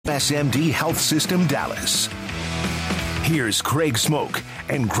FSMD Health System Dallas. Here's Craig Smoak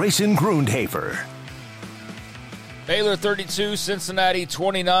and Grayson Grundhoefer. Baylor 32, Cincinnati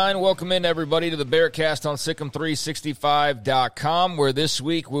 29. Welcome in, everybody, to the Bearcast on SicEm365.com, where this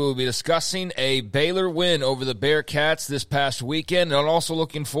week we will be discussing a Baylor win over the Bearcats this past weekend, and I'm also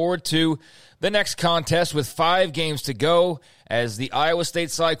looking forward to the next contest with 5 games to go as the Iowa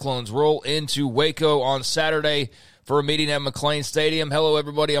State Cyclones roll into Waco on Saturday for a meeting at McLean Stadium. Hello,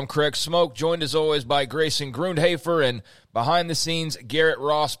 everybody. I'm Craig Smoak, joined as always by Grayson Grundhoefer, and behind the scenes, Garrett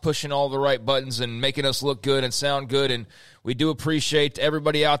Ross pushing all the right buttons and making us look good and sound good. And we do appreciate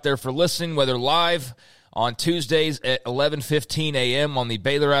everybody out there for listening, whether live on Tuesdays at 11:15 a.m. on the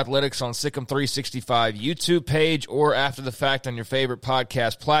Baylor Athletics on SicEm365 YouTube page or after the fact on your favorite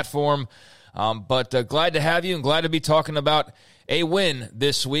podcast platform. But glad to have you and glad to be talking about a win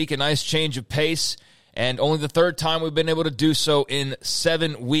this week, a nice change of pace, and only the third time we've been able to do so in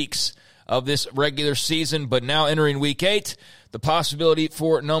 7 weeks of this regular season. But now entering week 8, the possibility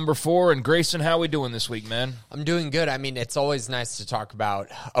for number 4. And Grayson, how we doing this week, man? I'm doing good. I mean, it's always nice to talk about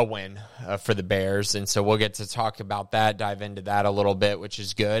a win for the Bears, and so we'll get to talk about that, dive into that a little bit, which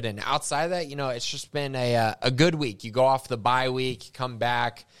is good. And outside of that, you know, it's just been a good week. You go off the bye week, you come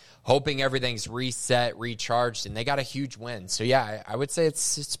back, hoping everything's reset, recharged, and they got a huge win. So, yeah, I would say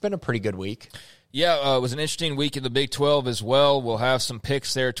it's been a pretty good week. Yeah, it was an interesting week in the Big 12 as well. We'll have some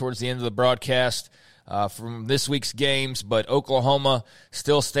picks there towards the end of the broadcast from this week's games, but Oklahoma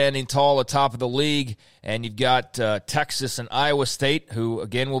still standing tall atop of the league, and you've got Texas and Iowa State, who,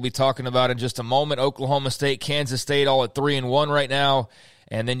 again, we'll be talking about in just a moment. Oklahoma State, Kansas State all at 3-1 right now,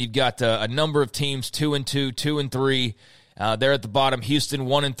 and then you've got a number of teams 2-2, 2-3. They're at the bottom, Houston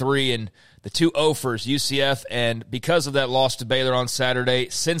 1-3, and the 2 Offers, UCF, and because of that loss to Baylor on Saturday,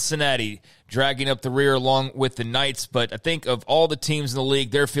 Cincinnati dragging up the rear along with the Knights. But I think of all the teams in the league,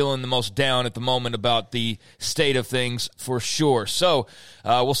 they're feeling the most down at the moment about the state of things for sure. So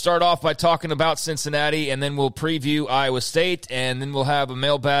we'll start off by talking about Cincinnati, and then we'll preview Iowa State, and then we'll have a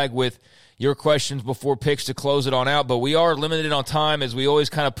mailbag with your questions before picks to close it on out. But we are limited on time, as we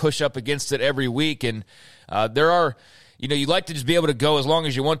always kind of push up against it every week, and there are... You know, you'd like to just be able to go as long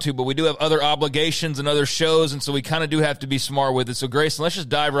as you want to, but we do have other obligations and other shows, and so we kind of do have to be smart with it. So, Grayson, let's just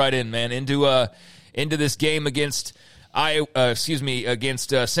dive right in, man, into this game against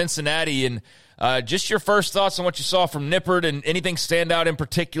Cincinnati, and just your first thoughts on what you saw from Nippert, and anything stand out in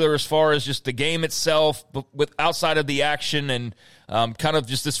particular as far as just the game itself, with outside of the action, and kind of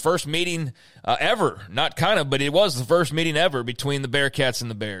just this first meeting ever. Not kind of, but it was the first meeting ever between the Bearcats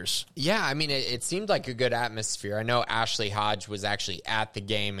and the Bears. Yeah, I mean, it seemed like a good atmosphere. I know Ashley Hodge was actually at the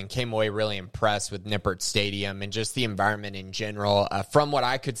game and came away really impressed with Nippert Stadium and just the environment in general. From what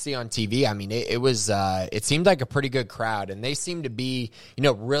I could see on TV, I mean, it seemed like a pretty good crowd, and they seemed to be, you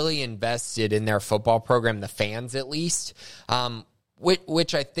know, really invested in their football program, the fans at least,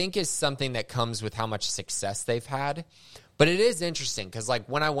 which I think is something that comes with how much success they've had. But it is interesting because, like,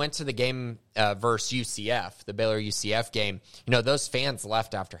 when I went to the game versus UCF, the Baylor UCF game, you know, those fans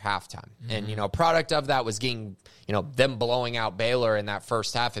left after halftime. Mm-hmm. And, you know, product of that was getting, you know, them blowing out Baylor in that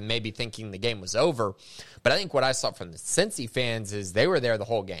first half and maybe thinking the game was over. But I think what I saw from the Cincy fans is they were there the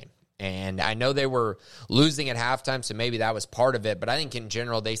whole game. And I know they were losing at halftime, so maybe that was part of it. But I think in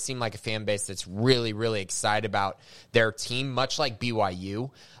general, they seem like a fan base that's really, really excited about their team, much like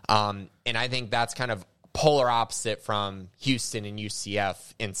BYU. And I think that's kind of polar opposite from Houston and UCF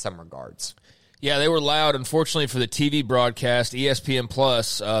in some regards. Yeah, they were loud. Unfortunately for the TV broadcast, ESPN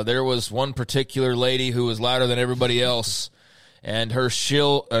Plus, there was one particular lady who was louder than everybody else, and her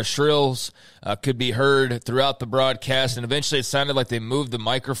shrills could be heard throughout the broadcast, and eventually it sounded like they moved the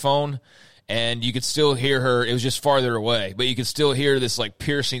microphone, and you could still hear her. It was just farther away, but you could still hear this like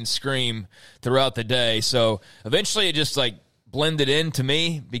piercing scream throughout the day. So eventually it just like blended in to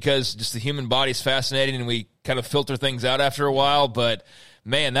me, because just the human body is fascinating and we kind of filter things out after a while. But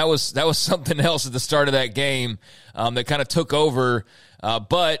man, that was something else at the start of that game that kind of took over,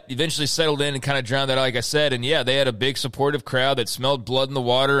 but eventually settled in and kind of drowned that out, like I said. And yeah, they had a big supportive crowd that smelled blood in the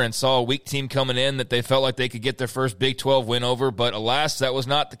water and saw a weak team coming in that they felt like they could get their first Big 12 win over. But alas, that was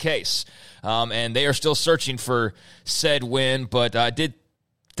not the case. And they are still searching for said win, but I did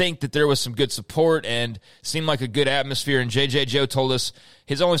think that there was some good support and seemed like a good atmosphere. And J.J. Joe told us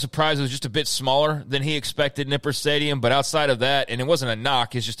his only surprise was just a bit smaller than he expected Nippert Stadium. But outside of that, and it wasn't a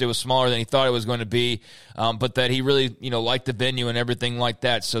knock, it's just it was smaller than he thought it was going to be, but that he really, you know, liked the venue and everything like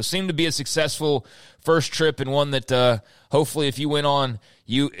that. So seemed to be a successful first trip, and one that hopefully if you went on,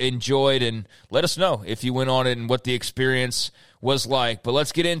 you enjoyed. And let us know if you went on it and what the experience was like. But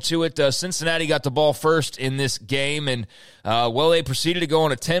let's get into it. Cincinnati got the ball first in this game, and, they proceeded to go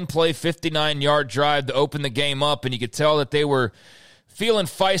on a 10-play, 59-yard drive to open the game up, and you could tell that they were feeling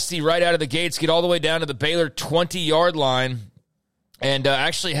feisty right out of the gates, get all the way down to the Baylor 20-yard line, and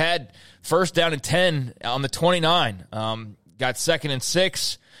actually had first down and 10 on the 29. Got 2nd and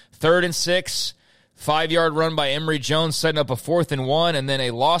 6, 3rd and 6, 5-yard run by Emory Jones, setting up a 4th and 1, and then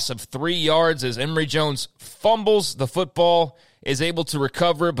a loss of 3 yards as Emory Jones fumbles the football, is able to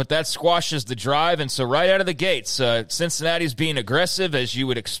recover, but that squashes the drive. And so right out of the gates, Cincinnati's being aggressive, as you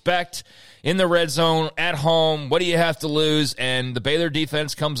would expect, in the red zone, at home. What do you have to lose? And the Baylor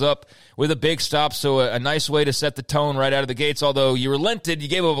defense comes up with a big stop, so a nice way to set the tone right out of the gates. Although you relented, you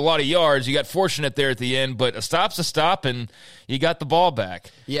gave up a lot of yards. You got fortunate there at the end, but a stop's a stop, and you got the ball back.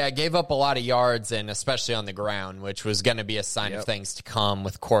 Yeah, gave up a lot of yards, and especially on the ground, which was going to be a sign of things to come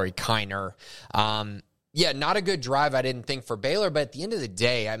with Corey Kiner. Yeah, not a good drive, I didn't think, for Baylor, but at the end of the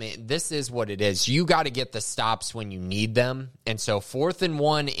day, I mean, this is what it is. You got to get the stops when you need them, and so 4th and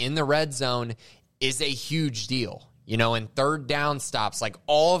 1 in the red zone is a huge deal. You know, and 3rd down stops, like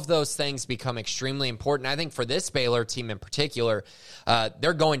all of those things become extremely important. I think for this Baylor team in particular,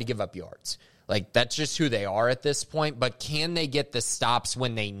 they're going to give up yards. Like, that's just who they are at this point. But can they get the stops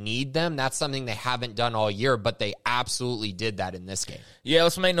when they need them? That's something they haven't done all year, but they absolutely did that in this game. Yeah,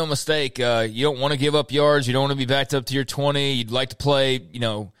 let's make no mistake. You don't want to give up yards. You don't want to be backed up to your 20. You'd like to play,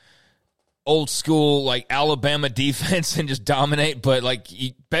 old school, like, Alabama defense and just dominate. But,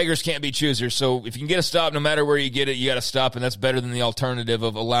 beggars can't be choosers. So if you can get a stop, no matter where you get it, you got to stop. And that's better than the alternative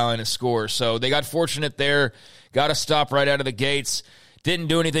of allowing a score. So they got fortunate there. Got a stop right out of the gates. Didn't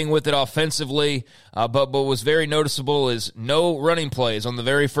do anything with it offensively, but what was very noticeable is no running plays on the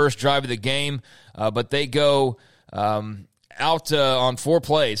very first drive of the game, but they go out on 4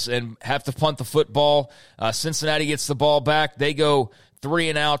 plays and have to punt the football. Cincinnati gets the ball back. They go 3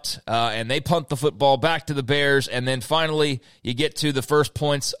 and out, and they punt the football back to the Bears, and then finally you get to the first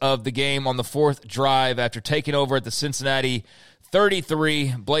points of the game on the 4th drive after taking over at the Cincinnati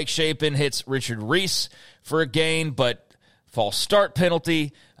 33. Blake Shapen hits Richard Reese for a gain, but false start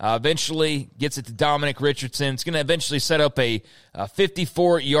penalty, eventually gets it to Dominic Richardson. It's going to eventually set up a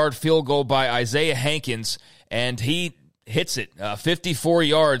 54-yard field goal by Isaiah Hankins, and he hits it 54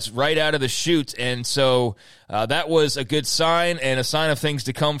 yards right out of the chute. And so that was a good sign and a sign of things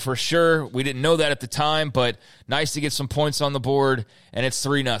to come for sure. We didn't know that at the time, but nice to get some points on the board, and it's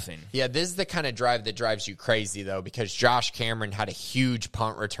 3-0. Yeah, this is the kind of drive that drives you crazy, though, because Josh Cameron had a huge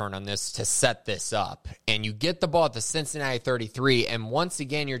punt return on this to set this up. And you get the ball at the Cincinnati 33, and once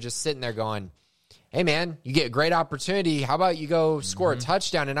again, you're just sitting there going, hey, man, you get a great opportunity. How about you go score a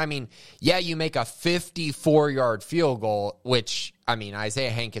touchdown? And, I mean, yeah, you make a 54-yard field goal, which, I mean, Isaiah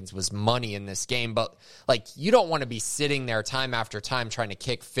Hankins was money in this game. But, you don't want to be sitting there time after time trying to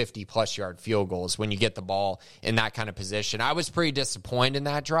kick 50-plus yard field goals when you get the ball in that kind of position. I was pretty disappointed in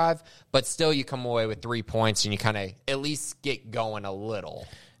that drive, but still you come away with 3 points and you kind of at least get going a little.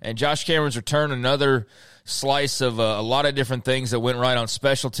 And Josh Cameron's return, another slice of a lot of different things that went right on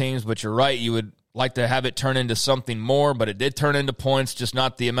special teams. But you're right, you would like to have it turn into something more, but it did turn into points, just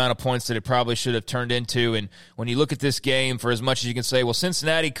not the amount of points that it probably should have turned into. And when you look at this game, for as much as you can say, well,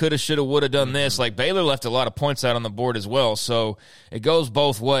 Cincinnati could have, should have, would have done this, Baylor left a lot of points out on the board as well. So it goes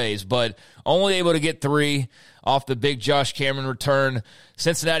both ways, but only able to get 3 off the big Josh Cameron return.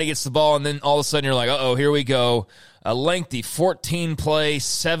 Cincinnati gets the ball, and then all of a sudden you're like, uh-oh, here we go. A lengthy 14-play,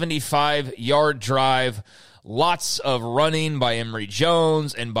 75-yard drive. Lots of running by Emory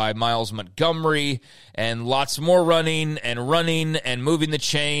Jones and by Miles Montgomery, and lots more running and moving the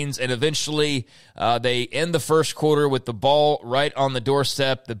chains, and eventually they end the first quarter with the ball right on the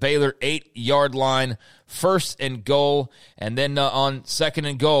doorstep, the Baylor 8-yard line, 1st and goal, and then on 2nd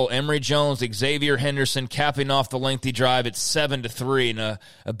and goal, Emory Jones, Xavier Henderson capping off the lengthy drive at 7-3, and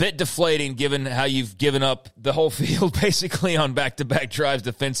a bit deflating given how you've given up the whole field basically on back-to-back drives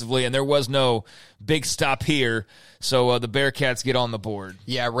defensively, and there was no big stop here, so the Bearcats get on the board.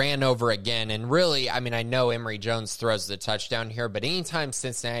 Yeah, ran over again, and really, I mean, I know Emory Jones throws the touchdown here, but anytime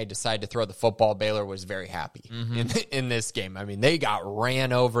Cincinnati decided to throw the football, Baylor was very happy in this game. I mean, they got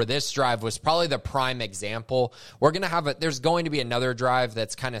ran over. This drive was probably the prime example. There's going to be another drive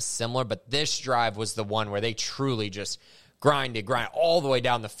that's kind of similar, but this drive was the one where they truly just grind all the way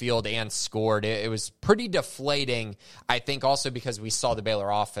down the field and scored. It was pretty deflating, I think, also because we saw the Baylor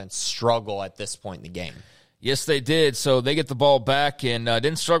offense struggle at this point in the game. Yes, they did. So they get the ball back and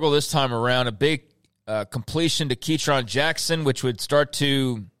didn't struggle this time around. A big completion to Keytron Jackson, which would start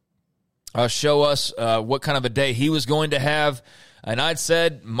to show us what kind of a day he was going to have. And I'd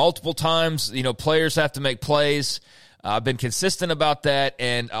said multiple times, players have to make plays. I've been consistent about that,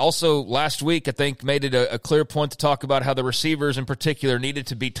 and also last week I think made it a clear point to talk about how the receivers in particular needed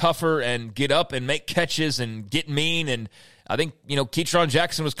to be tougher and get up and make catches and get mean, and I think, Keytron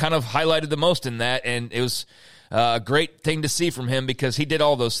Jackson was kind of highlighted the most in that, and it was a great thing to see from him because he did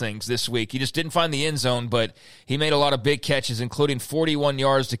all those things this week. He just didn't find the end zone, but he made a lot of big catches, including 41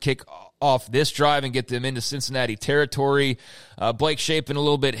 yards to kick off this drive and get them into Cincinnati territory. Blake Shapen a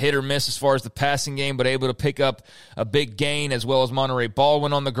little bit hit or miss as far as the passing game, but able to pick up a big gain as well as Monterey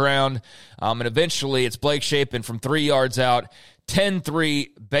Baldwin on the ground. And eventually it's Blake Shapen from 3 yards out,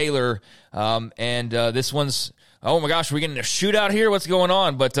 10-3 Baylor. This one's, oh my gosh, are we getting a shootout here? What's going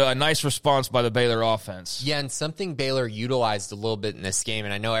on? But a nice response by the Baylor offense. Yeah, and something Baylor utilized a little bit in this game,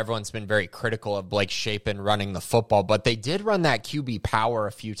 and I know everyone's been very critical of Blake Shapen running the football, but they did run that QB power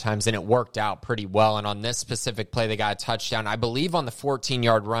a few times, and it worked out pretty well. And on this specific play, they got a touchdown. I believe on the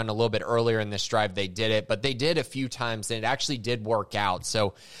 14-yard run a little bit earlier in this drive, they did it, but they did a few times, and it actually did work out.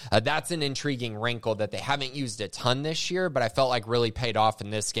 So that's an intriguing wrinkle that they haven't used a ton this year, but I felt like really paid off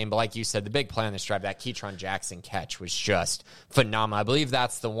in this game. But like you said, the big play on this drive, that Keytron Jackson catch was just phenomenal. I believe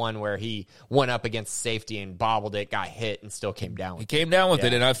that's the one where he went up against safety and bobbled it, got hit, and still came down with it. He came down with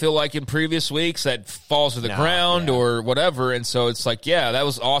it, and I feel like in previous weeks that falls to the ground or whatever, and so it's like, yeah, that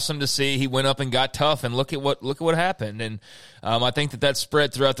was awesome to see. He went up and got tough, and look at what happened, and I think that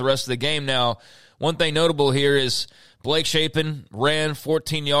spread throughout the rest of the game. Now, one thing notable here is Blake Shapen ran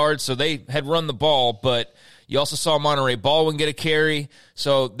 14 yards, so they had run the ball, but you also saw Monterey Baldwin get a carry.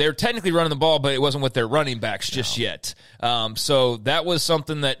 So they're technically running the ball, but it wasn't with their running backs just yet. So that was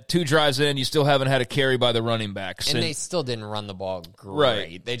something that 2 drives in, you still haven't had a carry by the running backs. And they still didn't run the ball great.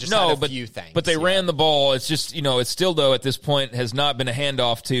 Right. They just had a few things. But they ran the ball. It's just, it's still, though, at this point, has not been a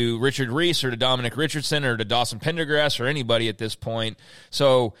handoff to Richard Reese or to Dominic Richardson or to Dawson Pendergrass or anybody at this point.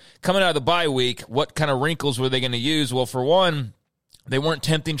 So coming out of the bye week, what kind of wrinkles were they going to use? Well, for one, they weren't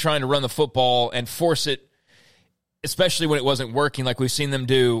trying to run the football and force it, especially when it wasn't working, like we've seen them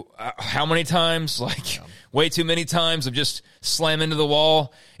do how many times? Way too many times of just slam into the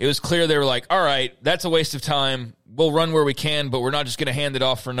wall. It was clear they were like, all right, that's a waste of time. We'll run where we can, but we're not just going to hand it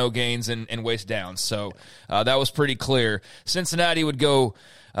off for no gains and waste downs. So that was pretty clear. Cincinnati would go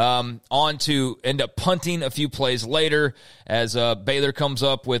on to end up punting a few plays later as Baylor comes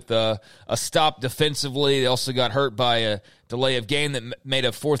up with a stop defensively. They also got hurt by a delay of game that made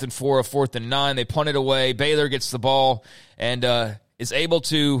a 4th and 4, a 4th and 9. They punt it away. Baylor gets the ball and is able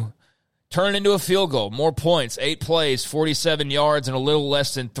to turn it into a field goal. More points, 8 plays, 47 yards in a little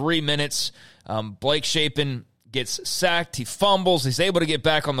less than 3 minutes. Blake Shapen gets sacked. He fumbles. He's able to get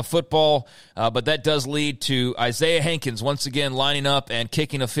back on the football, but that does lead to Isaiah Hankins once again lining up and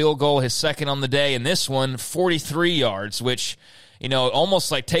kicking a field goal, his second on the day, and this one, 43 yards, which,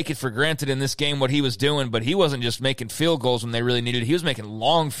 almost like take it for granted in this game what he was doing, but he wasn't just making field goals when they really needed it. He was making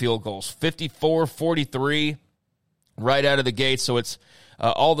long field goals, 54, 43, right out of the gate, so it's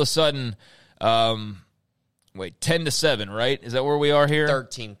all of a sudden 10-7, right? Is that where we are here?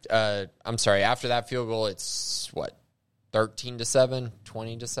 13. I'm sorry. After that field goal, it's what? 13-7,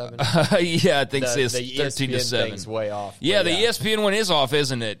 20-7. Yeah, I think it's 13-7. Thing's way off. Yeah, the ESPN one is off,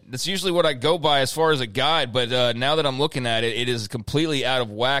 isn't it? That's usually what I go by as far as a guide, but now that I'm looking at it, it is completely out of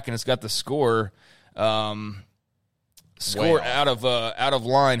whack, and it's got the score out of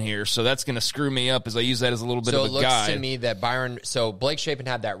line here, so that's going to screw me up as I use that as a little bit of a guide. So it looks to me that Blake Shapen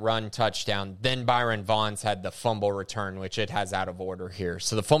had that run touchdown, then Byron Vaughns had the fumble return, which it has out of order here.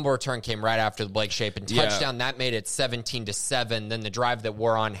 So the fumble return came right after the Blake Shapen touchdown. That made it 17-7. Then the drive that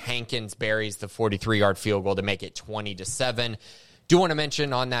we're on, Hankins buries the 43-yard field goal to make it 20-7. Do want to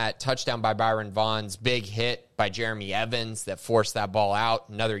mention on that touchdown by Byron Vaughns, big hit by Jeremy Evans that forced that ball out.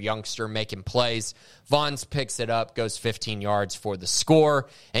 Another youngster making plays. Vaughns picks it up, goes 15 yards for the score.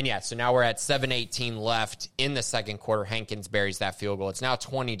 And so now we're at 7:18 left in the second quarter. Hankins buries that field goal. It's now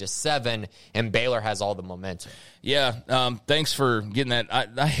 20-7, and Baylor has all the momentum. Yeah, thanks for getting that.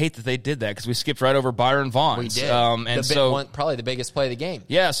 I hate that they did that because we skipped right over Byron Vaughns. We did. Probably the biggest play of the game.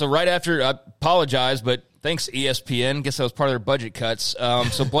 Yeah, so right after, I apologize, but thanks, ESPN. Guess that was part of their budget cuts.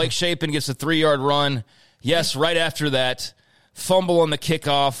 So Blake Shapen gets a 3-yard run. Yes, right after that, fumble on the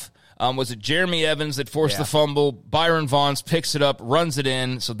kickoff. Was it Jeremy Evans that forced the fumble? Byron Vaughns picks it up, runs it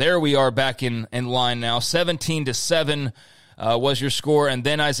in. So there we are back in line now. 17-7 was your score. And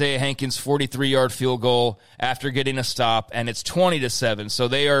then Isaiah Hankins' 43-yard field goal after getting a stop, and it's 20-7. So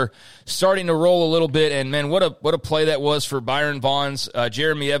they are starting to roll a little bit. And, man, what a play that was for Byron Vaughns.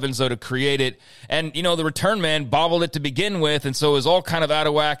 Jeremy Evans, though, to create it. And, the return man bobbled it to begin with, and so it was all kind of out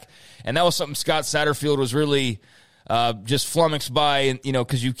of whack. And that was something Scott Satterfield was really just flummoxed by,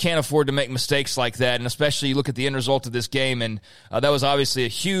 because you can't afford to make mistakes like that, and especially you look at the end result of this game, and that was obviously a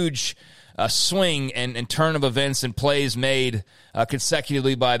huge swing and turn of events and plays made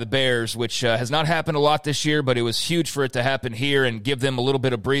consecutively by the Bears, which has not happened a lot this year, but it was huge for it to happen here and give them a little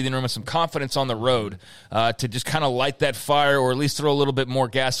bit of breathing room and some confidence on the road to just kind of light that fire or at least throw a little bit more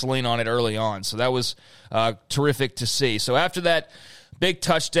gasoline on it early on. So that was terrific to see. So after that, big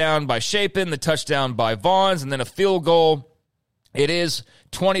touchdown by Chapin, the touchdown by Vaughns, and then a field goal. It is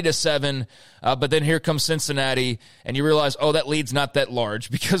 20-7, but then here comes Cincinnati, and you realize, that lead's not that large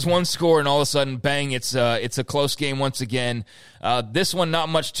because one score, and all of a sudden, bang, it's a close game once again. This one, not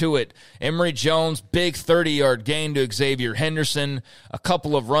much to it. Emory Jones, big 30-yard gain to Xavier Henderson, a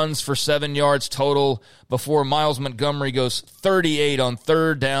couple of runs for 7 yards total before Miles Montgomery goes 38 on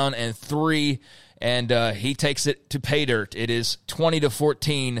 3rd down and 3. And he takes it to pay dirt. It is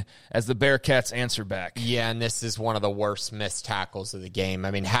 20-14 as the Bearcats answer back. Yeah, and this is one of the worst missed tackles of the game.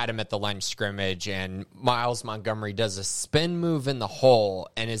 I mean, had him at the line of scrimmage, and Miles Montgomery does a spin move in the hole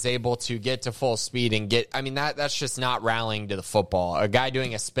and is able to get to full speed and get. I mean, that's just not rallying to the football. A guy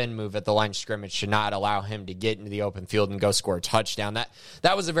doing a spin move at the line of scrimmage should not allow him to get into the open field and go score a touchdown.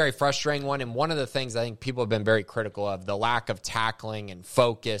 That was a very frustrating one, and one of the things I think people have been very critical of, the lack of tackling and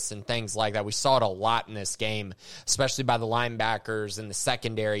focus and things like that. We saw it a lot in this game, especially by the linebackers and the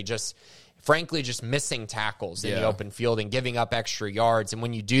secondary, frankly, just missing tackles in the open field and giving up extra yards. And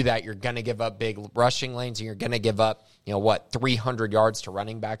when you do that, you're going to give up big rushing lanes, and you're going to give up, 300 yards to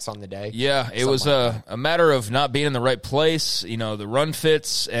running backs on the day? Yeah, it was a matter of not being in the right place, the run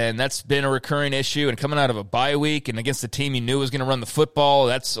fits, and that's been a recurring issue. And coming out of a bye week and against the team you knew was going to run the football,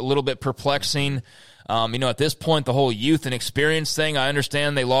 that's a little bit perplexing. At this point, the whole youth and experience thing, I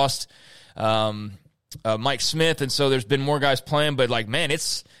understand they lost Mike Smith, and so there's been more guys playing, but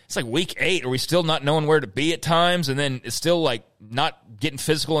it's like week 8. Are we still not knowing where to be at times? And then it's still not getting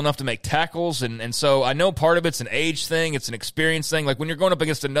physical enough to make tackles. And so I know part of it's an age thing. It's an experience thing. Like when you're going up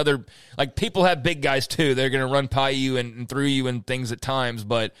against another, people have big guys too. They're going to run by you and through you and things at times.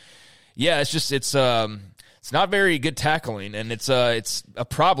 But yeah, it's not very good tackling, and it's a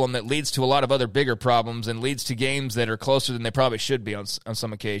problem that leads to a lot of other bigger problems and leads to games that are closer than they probably should be on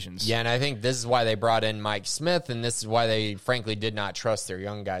some occasions. Yeah, and I think this is why they brought in Mike Smith, and this is why they, frankly, did not trust their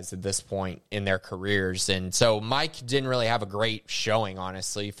young guys at this point in their careers. And so Mike didn't really have a great showing,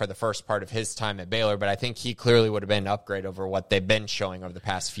 honestly, for the first part of his time at Baylor, but I think he clearly would have been an upgrade over what they've been showing over the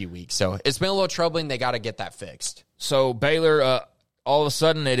past few weeks. So it's been a little troubling. They got to get that fixed. So Baylor, all of a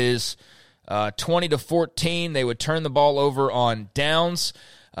sudden, it is 20-14. They would turn the ball over on downs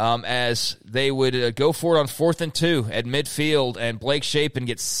as they would go for it on 4th and 2 at midfield, and Blake Chapin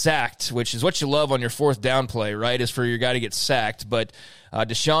gets sacked, which is what you love on your 4th down play, right, is for your guy to get sacked. But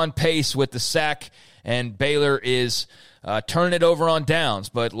Deshaun Pace with the sack, and Baylor is turning it over on downs.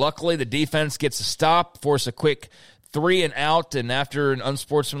 But luckily the defense gets a stop, force a quick 3 and out, and after an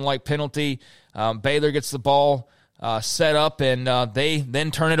unsportsmanlike penalty, Baylor gets the ball set up, and they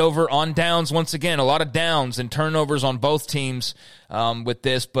then turn it over on downs once again. A lot of downs and turnovers on both teams with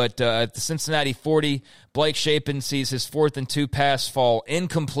this, but at the Cincinnati 40, Blake Chapin sees his 4th and 2 pass fall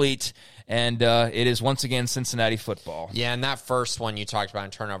incomplete, and it is once again Cincinnati football. Yeah, and that first one you talked about in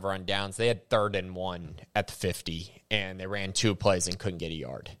turnover on downs, they had 3rd and 1 at the 50, and they ran 2 plays and couldn't get a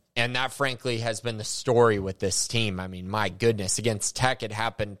yard. And that, frankly, has been the story with this team. I mean, my goodness, against Tech, it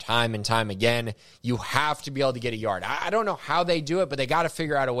happened time and time again. You have to be able to get a yard. I don't know how they do it, but they got to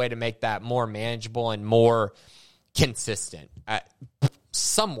figure out a way to make that more manageable and more consistent.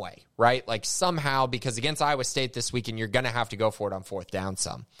 Some way, right? Somehow, because against Iowa State this weekend, you're going to have to go for it on 4th down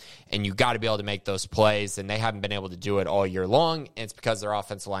some. And you got to be able to make those plays, and they haven't been able to do it all year long. And it's because their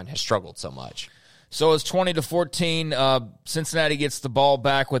offensive line has struggled so much. So it's 20-14. Cincinnati gets the ball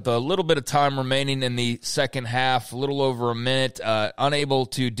back with a little bit of time remaining in the second half, a little over a minute. Unable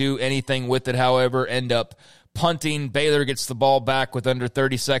to do anything with it, however, end up punting. Baylor gets the ball back with under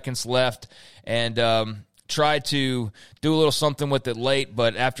 30 seconds left, and tried to do a little something with it late,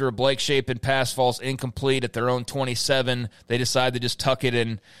 but after a Blake Chapin pass falls incomplete at their own 27, they decide to just tuck it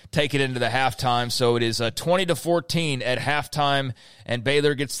and take it into the halftime. So it is 20-14 at halftime, and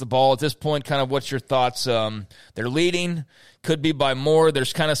Baylor gets the ball. At this point, kind of what's your thoughts? They're leading, could be by more.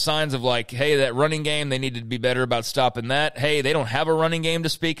 There's kind of signs of hey, that running game, they need to be better about stopping that. Hey, they don't have a running game to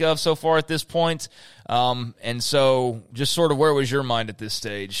speak of so far at this point. And so just sort of where was your mind at this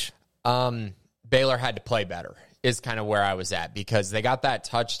stage? Baylor had to play better. is kind of where I was at, because they got that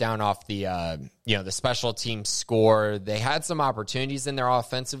touchdown off the the special team score. They had some opportunities in there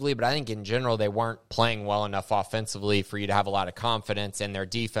offensively, but I think in general they weren't playing well enough offensively for you to have a lot of confidence, and their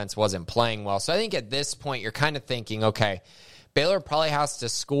defense wasn't playing well. So I think at this point you're kind of thinking, okay, Baylor probably has to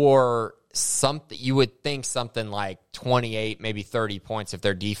score something. You would think something like 28, maybe 30 points if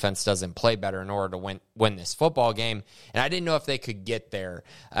their defense doesn't play better in order to win this football game. And I didn't know if they could get there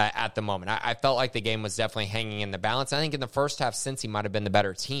at the moment. I felt like the game was definitely hanging in the balance. I think in the first half, Cincy might have been the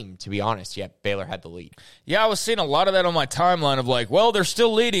better team, to be honest, yet Baylor had the lead. Yeah, I was seeing a lot of that on my timeline of like, well, they're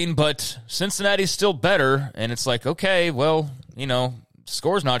still leading, but Cincinnati's still better. And it's like, okay, well,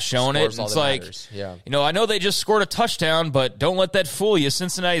 score's not showing it. It's like, I know they just scored a touchdown, but don't let that fool you.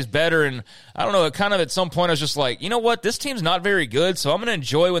 Cincinnati's better. And I don't know, kind of at some point I was just like, you know what? This team's not very good, so I'm going to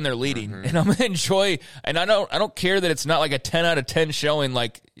enjoy when they're leading. And I'm going to enjoy, and I don't care that it's not like a 10 out of 10 showing.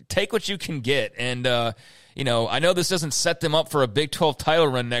 Like, take what you can get. And, I know this doesn't set them up for a Big 12 title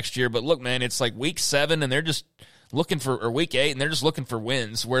run next year, but look, man, it's like week 7 and they're just week 8, and they're just looking for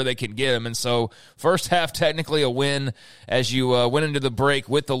wins where they can get them. And so first half, technically a win as you went into the break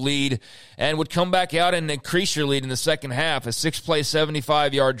with the lead, and would come back out and increase your lead in the second half. A 6-play,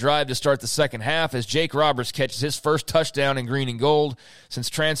 75-yard drive to start the second half as Jake Roberts catches his first touchdown in green and gold since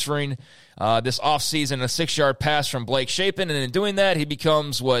transferring this offseason, a 6-yard pass from Blake Shapen. And in doing that, he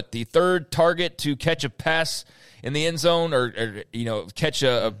becomes, the third target to catch a pass in the end zone or catch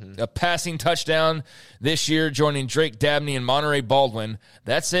a passing touchdown this year, joining Drake Dabney and Monterey Baldwin.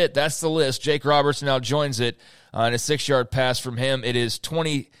 That's it. That's the list. Jake Roberts now joins it on a 6-yard pass from him. It is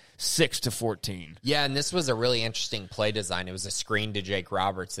 26-14. Yeah, and this was a really interesting play design. It was a screen to Jake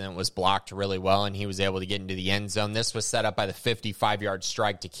Roberts, and it was blocked really well, and he was able to get into the end zone. This was set up by the 55-yard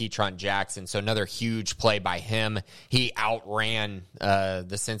strike to Keytron Jackson, so another huge play by him. He outran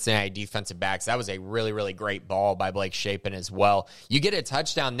the Cincinnati defensive backs. That was a really, really great ball by Blake Shapen as well. You get a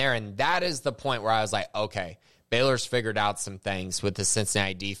touchdown there, and that is the point where I was like, okay, Baylor's figured out some things with the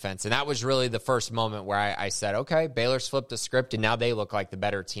Cincinnati defense. And that was really the first moment where I said, okay, Baylor's flipped the script, and now they look like the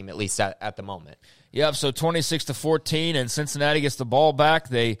better team, at least at the moment. Yep, so 26-14, and Cincinnati gets the ball back.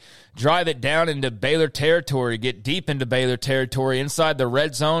 They drive it down into Baylor territory, get deep into Baylor territory inside the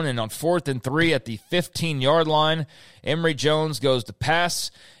red zone, and on 4th and 3 at the 15-yard line, Emory Jones goes to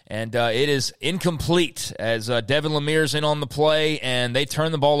pass, and it is incomplete as Devin Lemire's in on the play, and they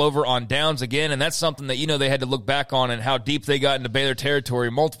turn the ball over on downs again, and that's something that, they had to look back on and how deep they got into Baylor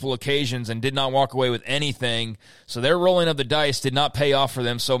territory multiple occasions and did not walk away with anything. So their rolling of the dice did not pay off for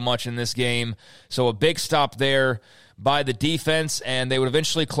them so much in this game. So a big stop there by the defense, and they would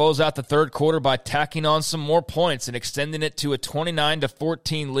eventually close out the third quarter by tacking on some more points and extending it to a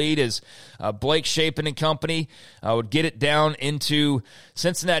 29-14 lead as Blake Shapen and company would get it down into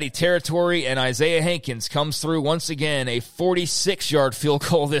Cincinnati territory, and Isaiah Hankins comes through once again, a 46-yard field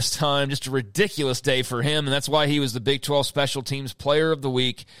goal this time. Just a ridiculous day for him, and that's why he was the Big 12 Special Teams Player of the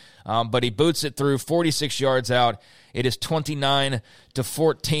Week. But he boots it through 46 yards out. It is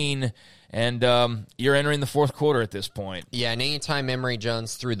 29-14. And you're entering the fourth quarter at this point. Yeah, and anytime Emory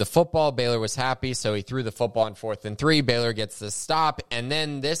Jones threw the football, Baylor was happy, so he threw the football on 4th and 3. Baylor gets the stop, and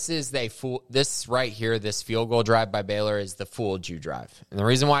then this right here, this field goal drive by Baylor is the fooled you drive. And the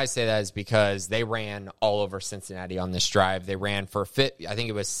reason why I say that is because they ran all over Cincinnati on this drive. They ran for, I think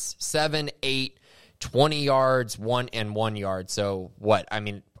it was 7, 8, 20 yards, 1 yard. So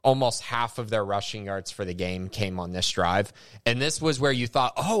almost half of their rushing yards for the game came on this drive. And this was where you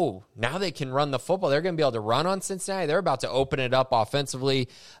thought, oh, now they can run the football. They're going to be able to run on Cincinnati. They're about to open it up offensively.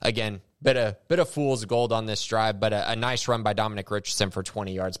 Again, bit of fool's gold on this drive, but a nice run by Dominic Richardson for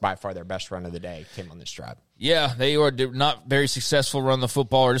 20 yards. By far their best run of the day came on this drive. Yeah, they were not very successful run the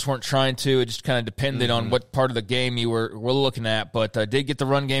football, or just weren't trying to. It just kind of depended on what part of the game you were looking at. But did get the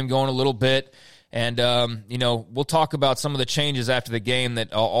run game going a little bit. And, we'll talk about some of the changes after the game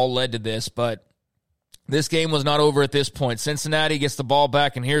that all led to this, but this game was not over at this point. Cincinnati gets the ball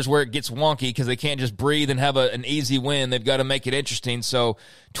back, and here's where it gets wonky because they can't just breathe and have an easy win. They've got to make it interesting. So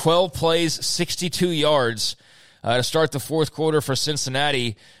 12 plays, 62 yards to start the fourth quarter for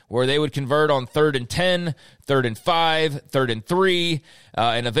Cincinnati, where they would convert on 3rd and 10, 3rd and 5, 3rd and 3,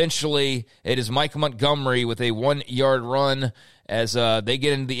 and eventually it is Mike Montgomery with a 1-yard run. As they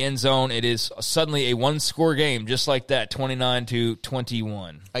get into the end zone, it is suddenly a one-score game, just like that,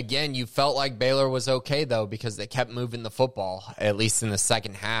 29-21. Again, you felt like Baylor was okay, though, because they kept moving the football, at least in the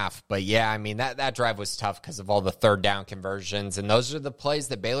second half. But, yeah, that drive was tough because of all the third down conversions, and those are the plays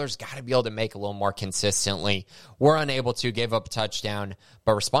that Baylor's got to be able to make a little more consistently. We're unable to, gave up a touchdown,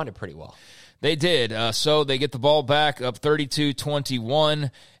 but responded pretty well. They did. So they get the ball back up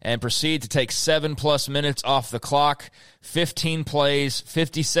 32-21 and proceed to take 7+ minutes off the clock. 15 plays,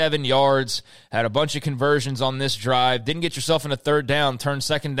 57 yards, had a bunch of conversions on this drive. Didn't get yourself in a third down, turned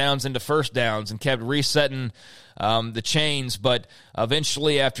second downs into first downs, and kept resetting the chains. But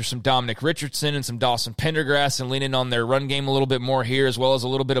eventually, after some Dominic Richardson and some Dawson Pendergrass and leaning on their run game a little bit more here, as well as a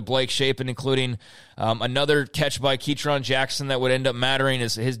little bit of Blake Shapen, including another catch by Ketron Jackson that would end up mattering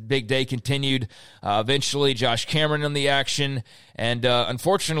as his big day continued. Eventually, Josh Cameron in the action, and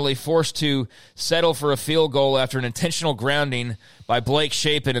unfortunately forced to settle for a field goal after an intentional grounding by Blake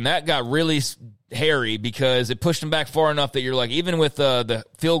Shapen, and that got really hairy because it pushed him back far enough that you're like, even with the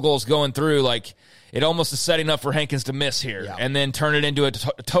field goals going through, like, it almost is setting up for Hankins to miss here and then turn it into a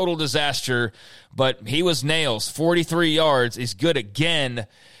total disaster. But he was nails. 43 yards is good again.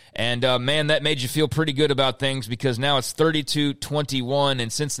 And, man, that made you feel pretty good about things because now it's 32-21, and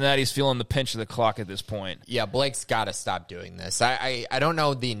Cincinnati's feeling the pinch of the clock at this point. Yeah, Blake's got to stop doing this. I don't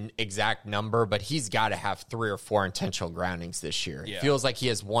know the exact number, but he's got to have 3 or 4 intentional groundings this year. Yeah. It feels like he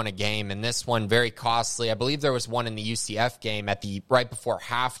has won a game, and this one very costly. I believe there was one in the UCF game right before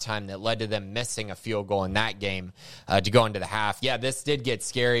halftime that led to them missing a field goal in that game to go into the half. Yeah, this did get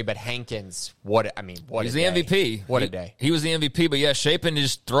scary, but Hankins, what He's the MVP. What a day. He was the MVP, but yeah, Shapen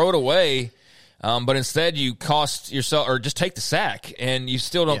just throw it away, but instead you cost yourself, or just take the sack, and you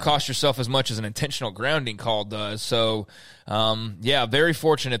still don't cost yourself as much as an intentional grounding call does. So, very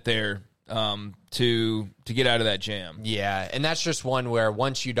fortunate there to get out of that jam. Yeah, and that's just one where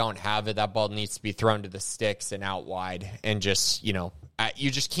once you don't have it, that ball needs to be thrown to the sticks and out wide, and just,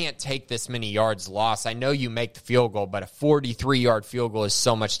 you just can't take this many yards lost. I know you make the field goal, but a 43-yard field goal is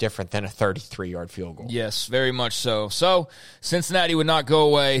so much different than a 33-yard field goal. Yes, very much so. So Cincinnati would not go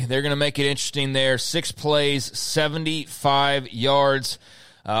away. They're going to make it interesting there. 6 plays, 75 yards.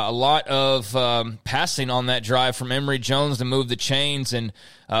 A lot of passing on that drive from Emory Jones to move the chains, and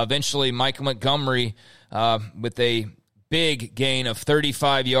eventually Mike Montgomery with a big gain of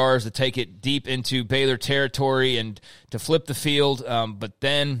 35 yards to take it deep into Baylor territory and to flip the field. But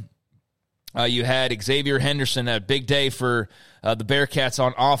then you had Xavier Henderson, a big day for the Bearcats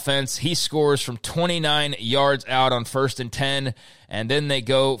on offense. He scores from 29 yards out on 1st and 10, and then they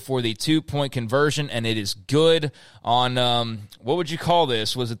go for the 2-point conversion, and it is good on, what would you call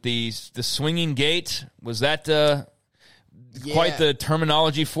this? Was it the swinging gate? Was that quite the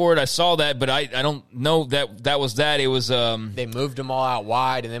terminology for it? I saw that, but I don't know that was that. It was they moved them all out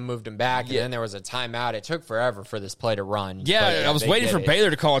wide and then moved them back, and then there was a timeout. It took forever for this play to run. Yeah, I was waiting for Baylor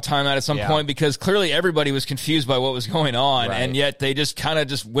to call a timeout at some point because clearly everybody was confused by what was going on, and yet they just kind of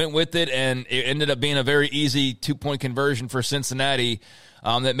just went with it, and it ended up being a very easy 2-point conversion for Cincinnati.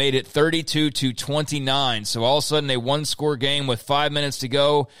 That made it 32-29. So all of a sudden a 1-score game with 5 minutes to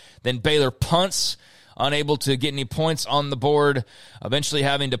go. Then Baylor punts, unable to get any points on the board, eventually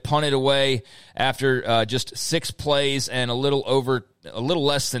having to punt it away after just 6 plays and a little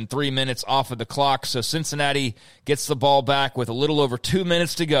less than 3 minutes off of the clock. So Cincinnati gets the ball back with a little over 2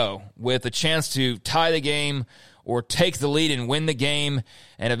 minutes to go, with a chance to tie the game or take the lead and win the game.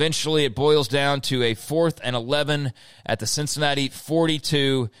 And eventually it boils down to a 4th and 11 at the Cincinnati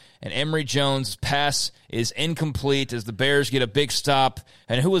 42. And Emory Jones' pass is incomplete as the Bears get a big stop.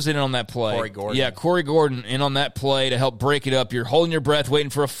 And who was in on that play? Corey Gordon. Yeah, Corey Gordon in on that play to help break it up. You're holding your breath,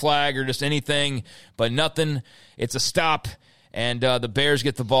 waiting for a flag or just anything, but nothing. It's a stop, and the Bears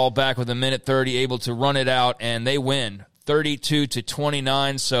get the ball back with 1:30, able to run it out, and they win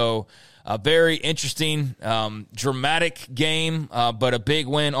 32-29. So a very interesting, dramatic game, but a big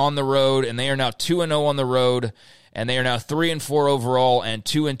win on the road, and they are now 2-0 on the road. And they are now 3-4 overall and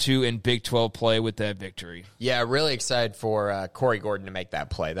 2-2 in Big 12 play with that victory. Yeah, really excited for Corey Gordon to make that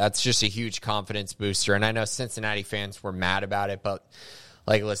play. That's just a huge confidence booster. And I know Cincinnati fans were mad about it, but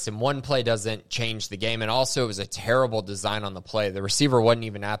listen, one play doesn't change the game. And also, it was a terrible design on the play. The receiver wasn't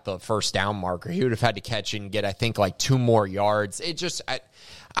even at the first down marker. He would have had to catch it and get, I think, 2 more yards. It just,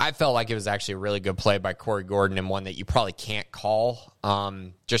 I felt like it was actually a really good play by Corey Gordon, and one that you probably can't call,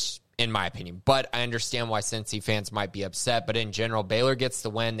 just in my opinion. But I understand why Cincy fans might be upset. But in general, Baylor gets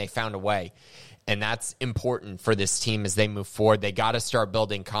the win. They found a way. And that's important for this team as they move forward. They got to start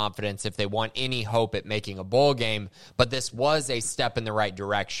building confidence if they want any hope at making a bowl game. But this was a step in the right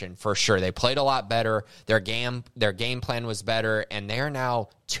direction for sure. They played a lot better. Their game plan was better. And they're now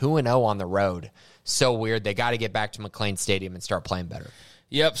 2-0 on the road. So weird. They got to get back to McLean Stadium and start playing better.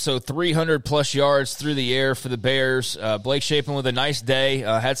 Yep, so 300-plus yards through the air for the Bears. Blake Shapen with a nice day.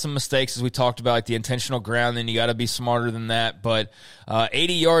 Had some mistakes, as we talked about, like the intentional grounding. You got to be smarter than that. But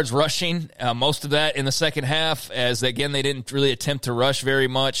 80 yards rushing, most of that in the second half, as, again, they didn't really attempt to rush very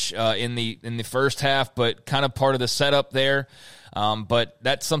much in the first half, but kind of part of the setup there. But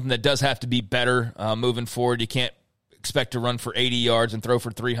that's something that does have to be better moving forward. You can't expect to run for 80 yards and throw for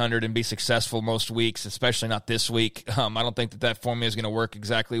 300 and be successful most weeks, especially not this week. I don't think that formula is going to work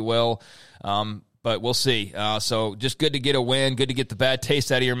exactly well, but we'll see. So just good to get a win, good to get the bad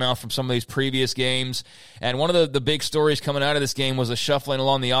taste out of your mouth from some of these previous games. And one of the big stories coming out of this game was a shuffling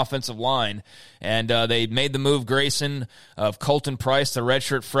along the offensive line. And they made the move. Grayson of Colton Price, the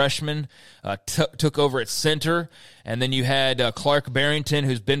redshirt freshman, took over at center. And then you had Clark Barrington,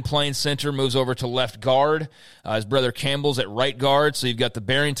 who's been playing center, moves over to left guard. His brother Campbell's at right guard. So you've got the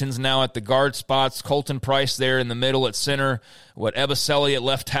Barringtons now at the guard spots, Colton Price there in the middle at center, Ebiselli at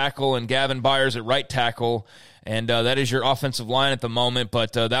left tackle, and Gavin Byers at right tackle. And that is your offensive line at the moment.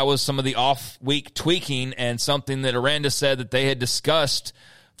 But that was some of the off-week tweaking and something that Aranda said that they had discussed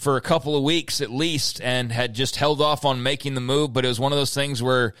for a couple of weeks at least and had just held off on making the move. But it was one of those things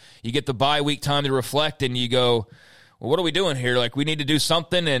where you get the bye week time to reflect and you go, well, what are we doing here? Like, we need to do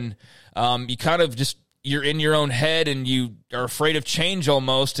something. And you kind of just, you're in your own head and you are afraid of change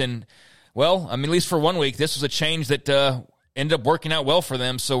almost. And, well, I mean, at least for 1 week, this was a change that ended up working out well for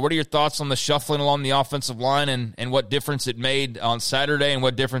them. So what are your thoughts on the shuffling along the offensive line and what difference it made on Saturday and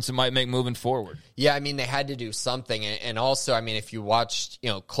what difference it might make moving forward? Yeah, I mean, they had to do something. And also, I mean, if you watched,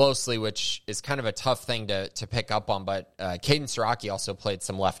 closely, which is kind of a tough thing to pick up on, but Caden Siraki also played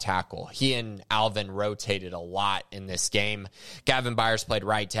some left tackle. He and Alvin rotated a lot in this game. Gavin Byers played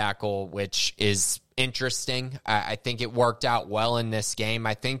right tackle, which is interesting. I think it worked out well in this game.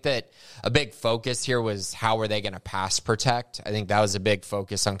 I think that a big focus here was how were they going to pass protect. I think that was a big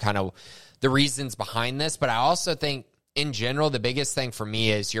focus on kind of the reasons behind this. But I also think in general, the biggest thing for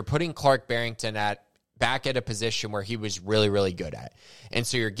me is you're putting Clark Barrington back at a position where he was really, really good at. And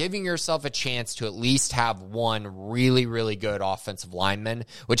so you're giving yourself a chance to at least have one really, really good offensive lineman,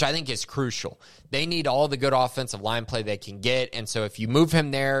 which I think is crucial. They need all the good offensive line play they can get. And so if you move him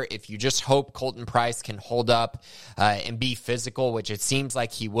there, if you just hope Colton Price can hold up and be physical, which it seems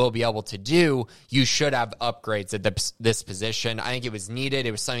like he will be able to do, you should have upgrades at this position. I think it was needed.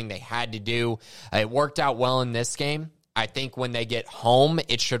 It was something they had to do. It worked out well in this game. I think when they get home,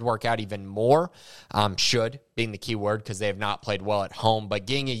 it should work out even more. Should being the key word because they have not played well at home. But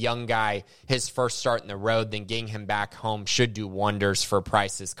getting a young guy his first start in the road, then getting him back home should do wonders for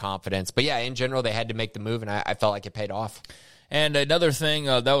Price's confidence. But yeah, in general, they had to make the move, and I felt like it paid off. And another thing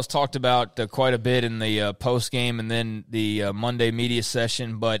that was talked about quite a bit in the post-game and then the Monday media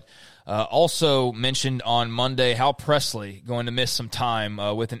session, but also mentioned on Monday, Hal Presley going to miss some time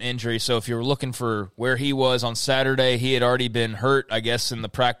with an injury. So if you were looking for where he was on Saturday, he had already been hurt, I guess, in the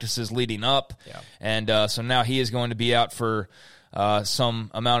practices leading up. Yeah. And so now he is going to be out for some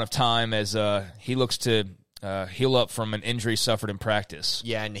amount of time as he looks to heal up from an injury suffered in practice.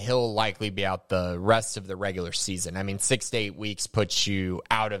 Yeah, and he'll likely be out the rest of the regular season. I mean, 6 to 8 weeks puts you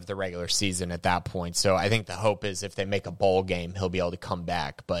out of the regular season at that point. So I think the hope is if they make a bowl game, he'll be able to come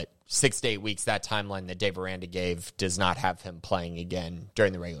back. But 6 to 8 weeks, that timeline that Dave Aranda gave does not have him playing again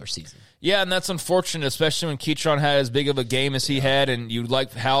during the regular season. Yeah, and that's unfortunate, especially when Keytron had as big of a game as he had, and you'd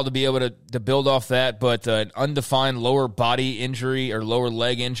like Hal to be able to build off that, but an undefined lower body injury or lower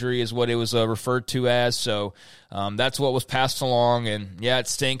leg injury is what it was referred to as, so that's what was passed along, and yeah, it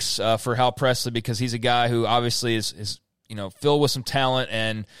stinks for Hal Presley because he's a guy who obviously is filled with some talent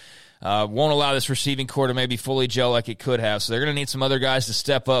and won't allow this receiving core to maybe fully gel like it could have. So they're going to need some other guys to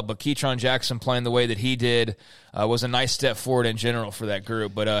step up, but Keytron Jackson playing the way that he did was a nice step forward in general for that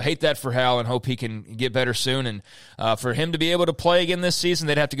group. But hate that for Hal and hope he can get better soon. And for him to be able to play again this season,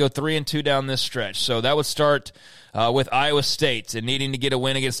 they'd have to go 3-2 down this stretch. So that would start with Iowa State and needing to get a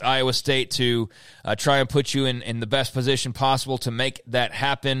win against Iowa State to try and put you in the best position possible to make that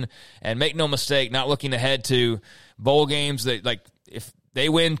happen. And make no mistake, not looking ahead to bowl games that, like, if they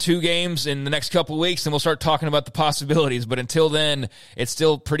win 2 games in the next couple of weeks, and we'll start talking about the possibilities. But until then, it's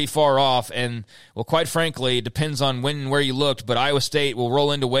still pretty far off. And, well, quite frankly, it depends on when and where you looked. But Iowa State will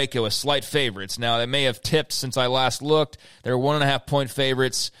roll into Waco as slight favorites. Now, they may have tipped since I last looked. They're 1.5-point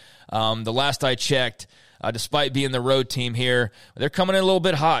favorites. The last I checked, despite being the road team here, they're coming in a little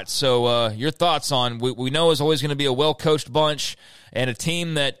bit hot. So your thoughts on, we know is always going to be a well-coached bunch and a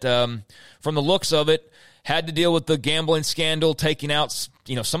team that, from the looks of it, had to deal with the gambling scandal, taking out,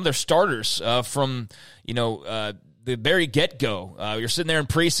 some of their starters from, the very get-go. You're sitting there in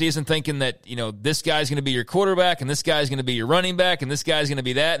preseason thinking that, this guy's going to be your quarterback, and this guy's going to be your running back, and this guy's going to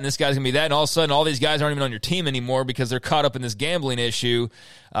be that, and this guy's going to be that, and all of a sudden all these guys aren't even on your team anymore because they're caught up in this gambling issue.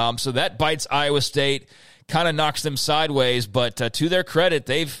 So that bites Iowa State, kind of knocks them sideways, but to their credit,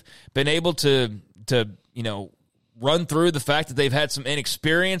 they've been able to run through the fact that they've had some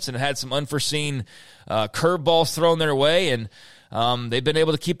inexperience and had some unforeseen curveballs thrown their way, and they've been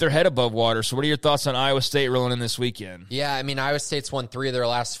able to keep their head above water. So what are your thoughts on Iowa State rolling in this weekend? Yeah, I mean, Iowa State's won 3 of their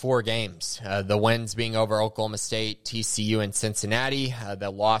last 4 games. The wins being over Oklahoma State, TCU, and Cincinnati. The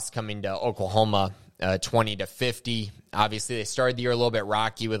loss coming to Oklahoma 20-50. Obviously, they started the year a little bit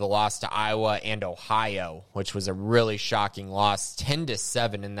rocky with a loss to Iowa and Ohio, which was a really shocking loss,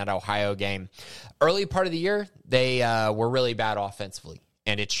 10-7 in that Ohio game. Early part of the year, they were really bad offensively,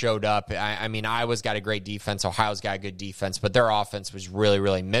 and it showed up. I mean, Iowa's got a great defense. Ohio's got a good defense, but their offense was really,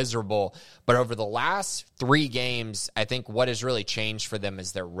 really miserable. But over the last 3 games, I think what has really changed for them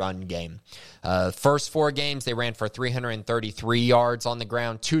is their run game. First 4 games, they ran for 333 yards on the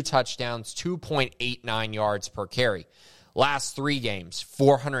ground, 2 touchdowns, 2.89 yards per carry. Last 3 games,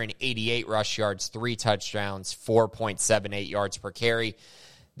 488 rush yards, 3 touchdowns, 4.78 yards per carry.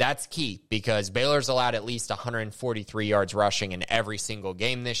 That's key because Baylor's allowed at least 143 yards rushing in every single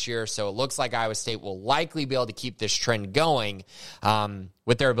game this year. So it looks like Iowa State will likely be able to keep this trend going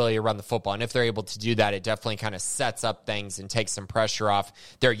with their ability to run the football. And if they're able to do that, it definitely kind of sets up things and takes some pressure off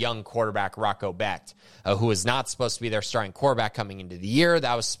their young quarterback, Rocco Becht, who was not supposed to be their starting quarterback coming into the year.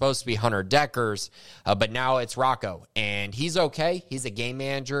 That was supposed to be Hunter Deckers, but now it's Rocco. And he's okay. He's a game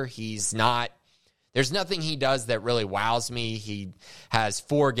manager. There's nothing he does that really wows me. He has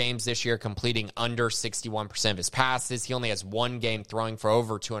 4 games this year completing under 61% of his passes. He only has 1 game throwing for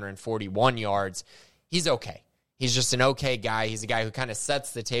over 241 yards. He's okay. He's just an okay guy. He's a guy who kind of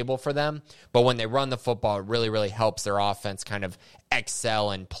sets the table for them. But when they run the football, it really, really helps their offense kind of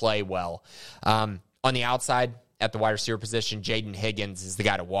excel and play well. On the outside, at the wide receiver position, Jaden Higgins is the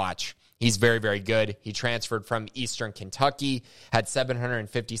guy to watch. He's very, very good. He transferred from Eastern Kentucky, had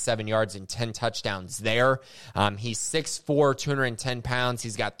 757 yards and 10 touchdowns there. He's 6'4", 210 pounds.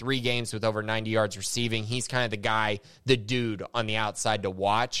 He's got 3 games with over 90 yards receiving. He's kind of the guy, the dude on the outside to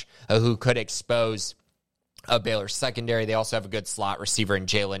watch who could expose Baylor's secondary. They also have a good slot receiver in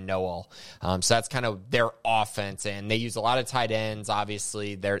Jalen Noel. So that's kind of their offense, and they use a lot of tight ends,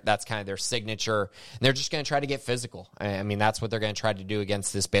 obviously. That's kind of their signature, and they're just going to try to get physical. I mean, that's what they're going to try to do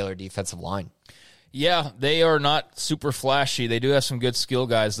against this Baylor defensive line. Yeah, they are not super flashy. They do have some good skill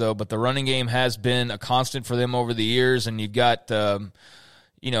guys, though, but the running game has been a constant for them over the years, and you've got an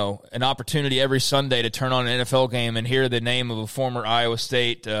opportunity every Sunday to turn on an NFL game and hear the name of a former Iowa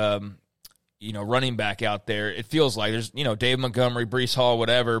State running back out there. It feels like there's, Dave Montgomery, Breece Hall,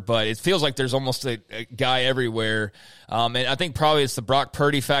 whatever, but it feels like there's almost a guy everywhere. And I think probably it's the Brock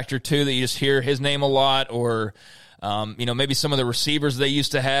Purdy factor, too, that you just hear his name a lot, or, maybe some of the receivers they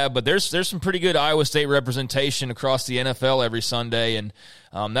used to have. But there's some pretty good Iowa State representation across the NFL every Sunday, and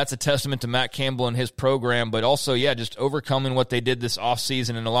that's a testament to Matt Campbell and his program, but also, just overcoming what they did this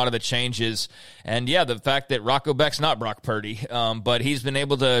offseason and a lot of the changes. And, the fact that Rocco Becht's not Brock Purdy, but he's been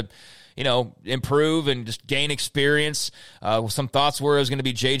able to improve and just gain experience. Some thoughts were it was going to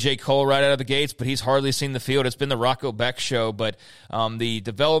be J.J. Cole right out of the gates, but he's hardly seen the field. It's been the Rocco Becht show, but the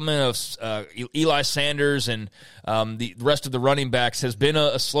development of Eli Sanders and the rest of the running backs has been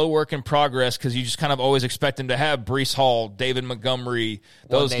a slow work in progress because you just kind of always expect them to have Breece Hall, David Montgomery,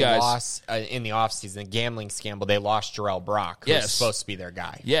 those guys. Lost in the offseason, the gambling scandal, they lost Jarrell Brock, who was supposed to be their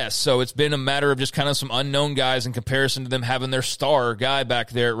guy. Yes, so it's been a matter of just kind of some unknown guys in comparison to them having their star guy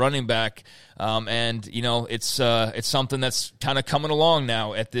back there at running back. It's something that's kind of coming along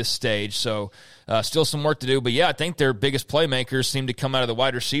now at this stage. So still some work to do. But, I think their biggest playmakers seem to come out of the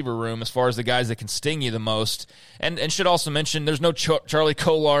wide receiver room as far as the guys that can sting you the most. And should also mention there's no Charlie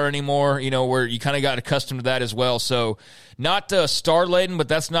Kolar anymore, where you kind of got accustomed to that as well. So not star-laden, but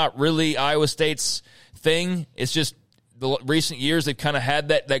that's not really Iowa State's thing. It's just the recent years they've kind of had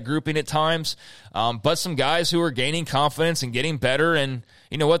that grouping at times. But some guys who are gaining confidence and getting better. And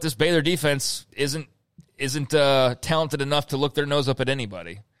you know what? This Baylor defense isn't talented enough to look their nose up at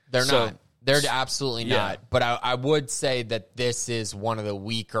anybody. They're not. They're absolutely not. But I would say that this is one of the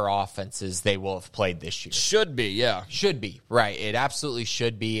weaker offenses they will have played this year. Should be, yeah. Should be, right. It absolutely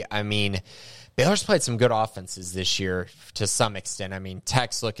should be. I mean, Baylor's played some good offenses this year to some extent. I mean,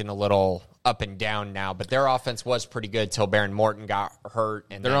 Tech's looking a little up and down now, but their offense was pretty good till Baron Morton got hurt.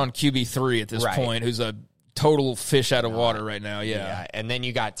 And they're on QB3 at this point, who's a total fish out of water right now. Yeah. And then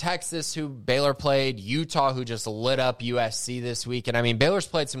you got Texas, who Baylor played, Utah, who just lit up USC this week. And I mean, Baylor's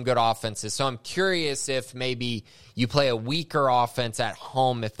played some good offenses. So I'm curious if maybe you play a weaker offense at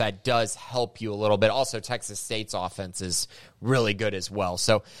home, if that does help you a little bit. Also, Texas State's offense is really good as well.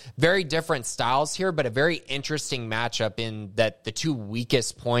 So very different styles here, but a very interesting matchup in that the two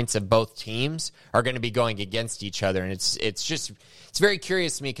weakest points of both teams are going to be going against each other. And it's very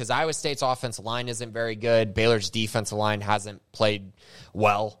curious to me because Iowa State's offensive line isn't very good. Baylor's defensive line hasn't played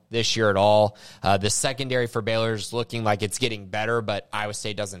well this year at all. The secondary for Baylor is looking like it's getting better, but Iowa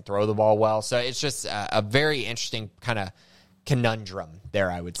State doesn't throw the ball well. So it's just a very interesting kind of conundrum there,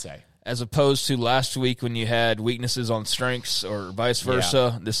 I would say. As opposed to last week when you had weaknesses on strengths or vice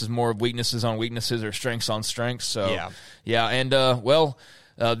versa. This is more weaknesses on weaknesses or strengths on strengths. So, and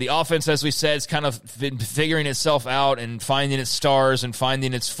the offense, as we said, is kind of been figuring itself out and finding its stars and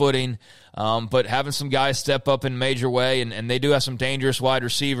finding its footing. But having some guys step up in a major way, and they do have some dangerous wide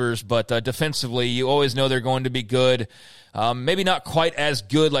receivers, but defensively, you always know they're going to be good. Maybe not quite as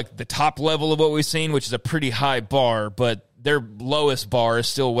good like the top level of what we've seen, which is a pretty high bar, but their lowest bar is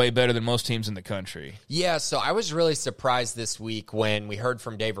still way better than most teams in the country. Yeah, so I was really surprised this week when we heard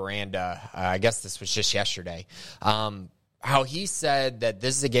from Dave Aranda, I guess this was just yesterday, how he said that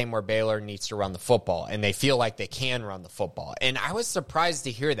this is a game where Baylor needs to run the football, and they feel like they can run the football. And I was surprised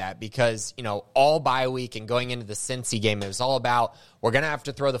to hear that because, all bye week and going into the Cincy game, it was all about we're going to have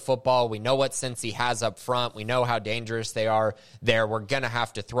to throw the football. We know what Cincy has up front. We know how dangerous they are there. We're going to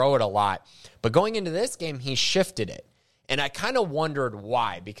have to throw it a lot. But going into this game, he shifted it. And I kind of wondered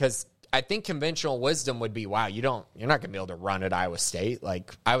why, because I think conventional wisdom would be, wow, you're not going to be able to run at Iowa State.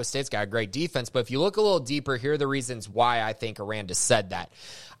 Like, Iowa State's got a great defense. But if you look a little deeper, here are the reasons why I think Aranda said that.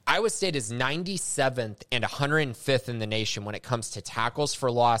 Iowa State is 97th and 105th in the nation when it comes to tackles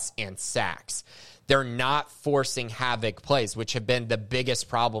for loss and sacks. They're not forcing havoc plays, which have been the biggest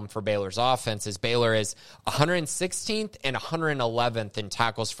problem for Baylor's offense. Is Baylor is 116th and 111th in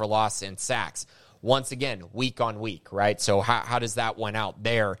tackles for loss and sacks. Once again, week on week, right? So how does that one out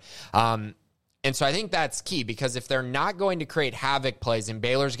there? And so I think that's key because if they're not going to create havoc plays and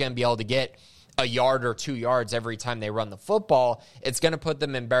Baylor's going to be able to get a yard or 2 yards every time they run the football, it's going to put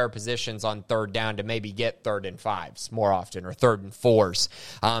them in better positions on third down to maybe get 3rd and 5s more often or 3rd and 4s.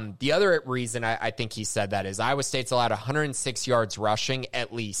 The other reason I think he said that is Iowa State's allowed 106 yards rushing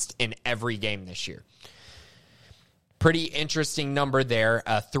at least in every game this year. Pretty interesting number there.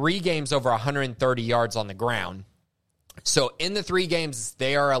 3 games over 130 yards on the ground. So in the 3 games,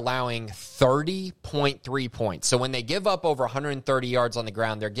 they are allowing 30.3 points. So when they give up over 130 yards on the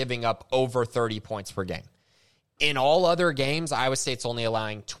ground, they're giving up over 30 points per game. In all other games, Iowa State's only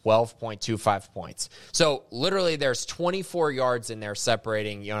allowing 12.25 points. So literally there's 24 yards in there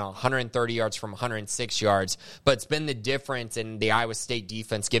separating, 130 yards from 106 yards. But it's been the difference in the Iowa State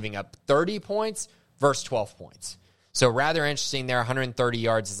defense giving up 30 points versus 12 points. So rather interesting there. 130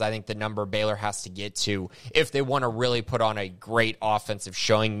 yards is, I think, the number Baylor has to get to if they want to really put on a great offensive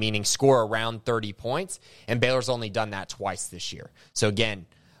showing, meaning score around 30 points. And Baylor's only done that twice this year. So, again,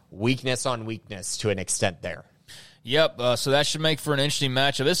 weakness on weakness to an extent there. Yep, so that should make for an interesting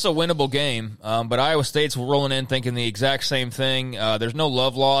matchup. This is a winnable game, but Iowa State's rolling in thinking the exact same thing. There's no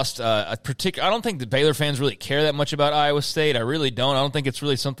love lost. I don't think the Baylor fans really care that much about Iowa State. I really don't. I don't think it's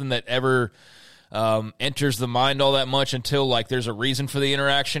really something that ever enters the mind all that much until there's a reason for the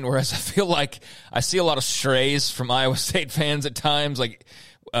interaction, whereas I feel like I see a lot of strays from Iowa State fans at times,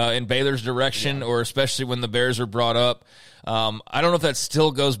 in Baylor's direction, or especially when the Bears are brought up. I don't know if that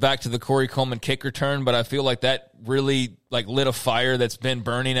still goes back to the Corey Coleman kick return, but I feel like that really lit a fire that's been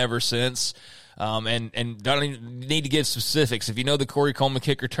burning ever since. And don't even need to give specifics. If you know the Corey Coleman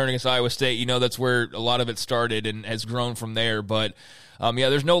kick return against Iowa State, that's where a lot of it started and has grown from there. But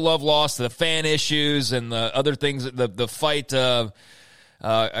there's no love lost. The fan issues and the other things, the fight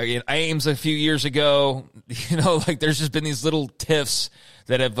Ames a few years ago, there's just been these little tiffs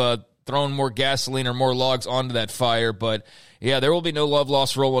that have thrown more gasoline or more logs onto that fire. But, yeah, there will be no love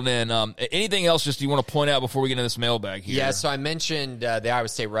lost rolling in. Anything else just you want to point out before we get into this mailbag here? Yeah, so I mentioned the Iowa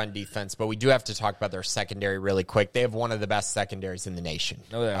State run defense, but we do have to talk about their secondary really quick. They have one of the best secondaries in the nation.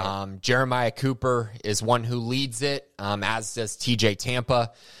 No, they are. Jeremiah Cooper is one who leads it, as does TJ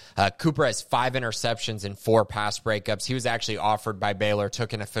Tampa. Cooper has 5 interceptions and 4 pass breakups. He was actually offered by Baylor,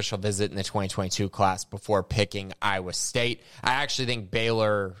 took an official visit in the 2022 class before picking Iowa State. I actually think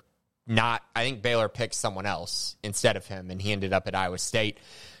Baylor picked someone else instead of him, and he ended up at Iowa State.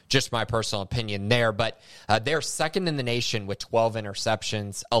 just my personal opinion there. But they're second in the nation with 12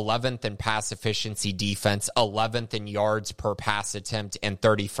 interceptions, 11th in pass efficiency defense, 11th in yards per pass attempt, and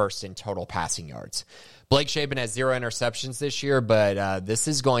 31st in total passing yards. Blake Shapen has 0 interceptions this year, but this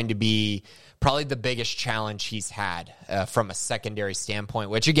is going to be probably the biggest challenge he's had from a secondary standpoint,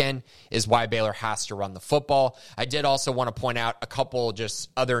 which, again, is why Baylor has to run the football. I did also want to point out a couple just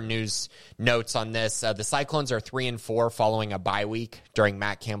other news notes on this. The Cyclones are 3-4 following a bye week during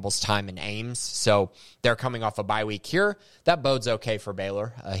Matt Campbell's time in Ames, so they're coming off a bye week here. That bodes okay for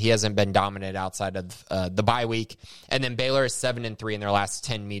Baylor. He hasn't been dominant outside of the bye week. And then Baylor is 7-3 in their last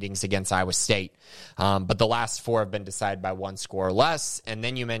 10 meetings against Iowa State. But the last 4 have been decided by 1 score or less. And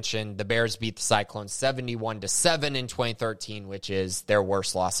then you mentioned the Bears beat the Cyclones 71-7 in 2013, which is their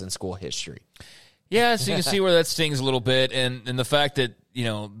worst loss in school history. Yeah, so you can see where that stings a little bit, and the fact that, you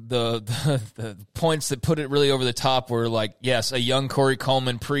know, the points that put it really over the top were like, yes, a young Corey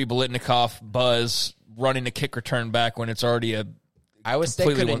Coleman pre-Bolitnikoff buzz running a kick return back when it's already a Iowa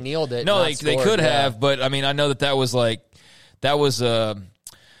State could have kneeled it. No, they could have, but I mean, I know that was like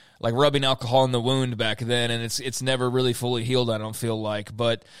rubbing alcohol in the wound back then, and it's never really fully healed, I don't feel like.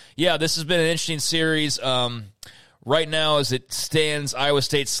 But yeah, this has been an interesting series. Right now, as it stands, Iowa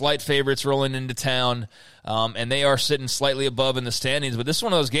State slight favorites rolling into town, and they are sitting slightly above in the standings. But this is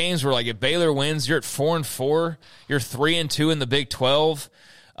one of those games where, like, if Baylor wins, you're at 4-4, you're 3-2 in the Big 12.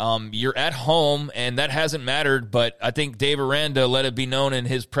 You're at home, and that hasn't mattered, but I think Dave Aranda let it be known in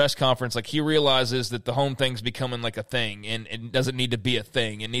his press conference, like, he realizes that the home thing's becoming like a thing, and it doesn't need to be a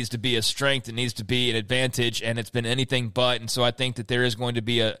thing. It needs to be a strength. It needs to be an advantage, and it's been anything but. And so I think that there is going to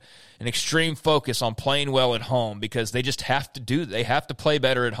be an extreme focus on playing well at home, because they just have to they have to play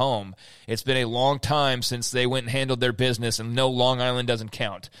better at home. It's been a long time since they went and handled their business, and no, Long Island doesn't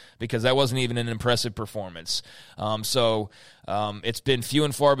count, because that wasn't even an impressive performance. It's been few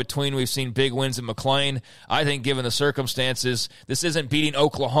and far between. We've seen big wins at McLean. I think, given the circumstances, this isn't beating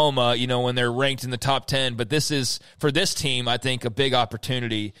Oklahoma, you know, when they're ranked in the top 10, but this is, for this team, I think, a big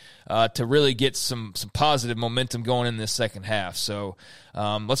opportunity to really get some positive momentum going in this second half. So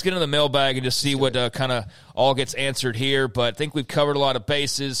let's get into the mailbag and just see what kind of all gets answered here. But I think we've covered a lot of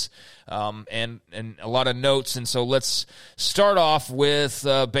bases and a lot of notes. And so let's start off with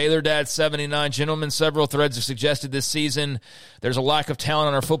Baylor Dad 79. Gentlemen, several threads have suggested this season there's a lack of talent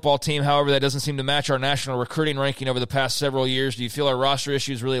on our football team. However, that doesn't seem to match our national recruiting ranking over the past several years. Do you feel our roster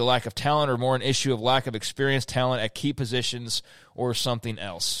issue is really a lack of talent, or more an issue of lack of experienced talent at key positions, or something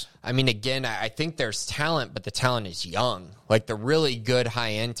else? I mean, again, I think there's talent, but the talent is young. Like, the really good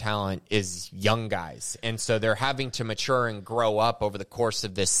high-end talent is young guys. And so they're having to mature and grow up over the course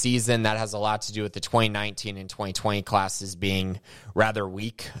of this season. That has a lot to do with the 2019 and 2020 classes being rather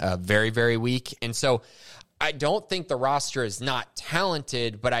weak, very, very weak. And so I don't think the roster is not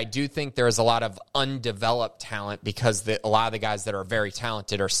talented, but I do think there is a lot of undeveloped talent, because a lot of the guys that are very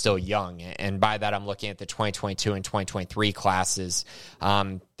talented are still young. And by that, I'm looking at the 2022 and 2023 classes.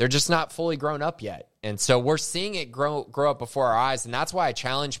 They're just not fully grown up yet. And so we're seeing it grow up before our eyes. And that's why I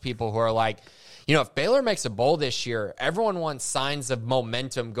challenge people who are like, you know, if Baylor makes a bowl this year, everyone wants signs of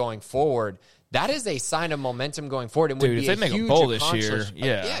momentum going forward. That is a sign of momentum going forward. And dude, if they make a bowl this year,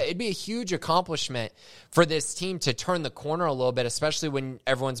 it'd be a huge accomplishment for this team to turn the corner a little bit, especially when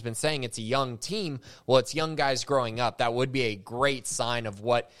everyone's been saying it's a young team. Well, it's young guys growing up. That would be a great sign of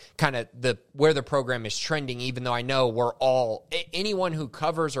what kind of where the program is trending, even though I know anyone who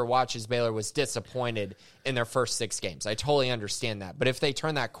covers or watches Baylor was disappointed in their first 6 games. I totally understand that. But if they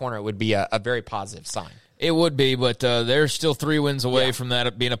turn that corner, it would be a very positive sign. It would be, but they're still 3 wins away from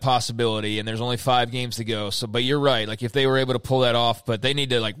that being a possibility, and there's only 5 games to go. So, but you're right. Like, if they were able to pull that off, but they need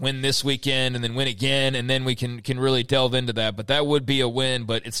to, like, win this weekend and then win again, and then we can really delve into that. But that would be a win,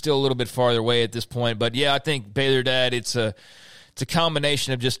 but it's still a little bit farther away at this point. But yeah, I think Baylor Dad, it's a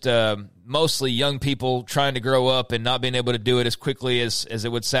combination of just mostly young people trying to grow up and not being able to do it as quickly as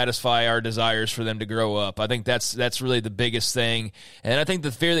it would satisfy our desires for them to grow up. I think that's really the biggest thing. And I think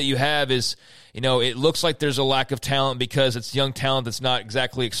the fear that you have is, you know, it looks like there's a lack of talent because it's young talent that's not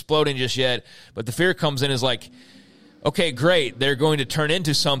exactly exploding just yet. But the fear comes in is like, okay, great, they're going to turn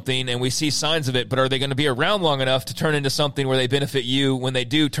into something, and we see signs of it, but are they going to be around long enough to turn into something where they benefit you when they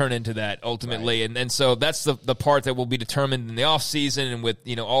do turn into that ultimately? Right. And so that's the part that will be determined in the offseason, and with,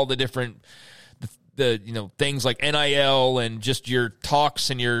 you know, all the different things like NIL and just your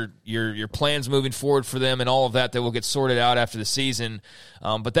talks and your plans moving forward for them and all of that will get sorted out after the season.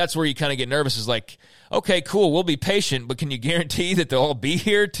 But that's where you kind of get nervous, is like, okay, cool, we'll be patient, but can you guarantee that they'll all be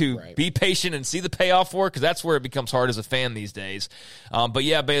here to be patient and see the payoff for it? Because that's where it becomes hard as a fan these days. But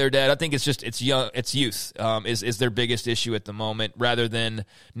yeah, Baylor Dad, I think it's youth is their biggest issue at the moment, rather than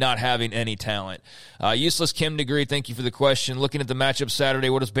not having any talent. Useless Kim Degree, thank you for the question. Looking at the matchup Saturday,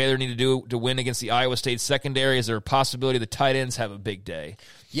 what does Baylor need to do to win against the Iowa State secondary? Is there a possibility the tight ends have a big day?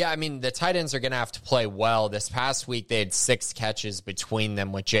 Yeah, I mean, the tight ends are going to have to play well. This past week, they had 6 catches between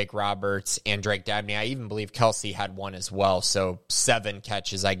them with Jake Roberts and Drake Dabney. I even believe Kelsey had one as well, so 7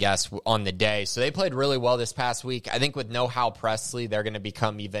 catches, I guess, on the day. So they played really well this past week. I think with no Hal Presley, they're going to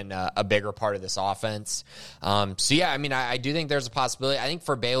become even a bigger part of this offense. So, yeah, I mean, I do think there's a possibility. I think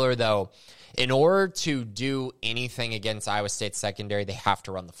for Baylor, though, in order to do anything against Iowa State secondary, they have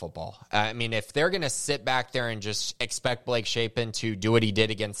to run the football. I mean, if they're going to sit back there and just expect Blake Shapen to do what he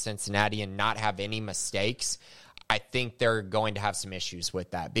did against Cincinnati and not have any mistakes, I think they're going to have some issues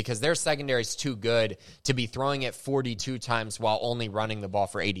with that, because their secondary is too good to be throwing it 42 times while only running the ball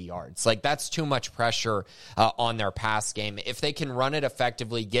for 80 yards. Like, that's too much pressure on their pass game. If they can run it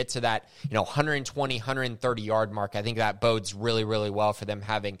effectively, get to that 120, 130 yard mark, I think that bodes really, really well for them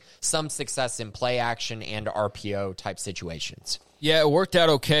having some success in play action and RPO type situations. Yeah, it worked out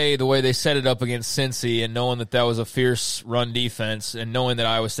okay the way they set it up against Cincy, and knowing that was a fierce run defense, and knowing that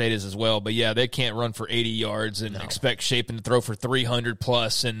Iowa State is as well. But yeah, they can't run for 80 yards and expect Shapen to throw for 300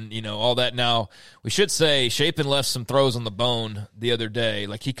 plus and, all that. Now, we should say Shapen left some throws on the bone the other day.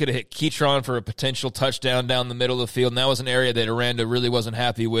 Like, he could have hit Keytron for a potential touchdown down the middle of the field, and that was an area that Aranda really wasn't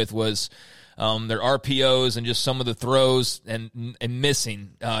happy with, was their RPOs and just some of the throws and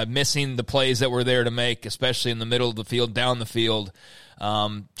missing the plays that were there to make, especially in the middle of the field, down the field.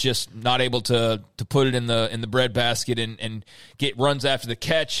 Just not able to put it in the breadbasket and get runs after the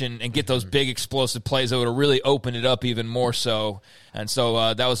catch and get those big explosive plays that would have really opened it up even more so. And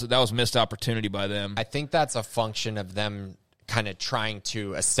so that was missed opportunity by them. I think that's a function of them kind of trying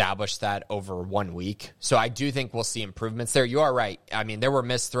to establish that over 1 week. So I do think we'll see improvements there. You are right. I mean, there were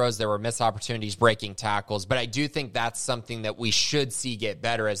missed throws, there were missed opportunities, breaking tackles, but I do think that's something that we should see get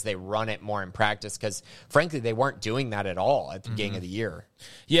better as they run it more in practice, because frankly, they weren't doing that at all at the beginning of the year.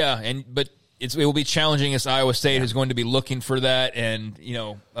 Yeah, but it will be challenging as Iowa State is going to be looking for that, and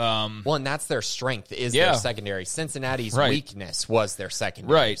well, and that's their strength is their secondary. Cincinnati's weakness was their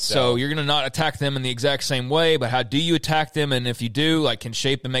secondary. Right. So you're going to not attack them in the exact same way, but how do you attack them? And if you do, like, can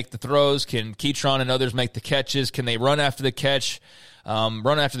Shapen make the throws? Can Keytron and others make the catches? Can they run after the catch?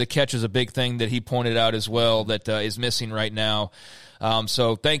 Run after the catch is a big thing that he pointed out as well that is missing right now.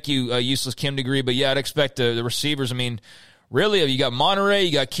 So thank you, Useless Kim Degree. But yeah, I'd expect the receivers. I mean, really, you got Monterey,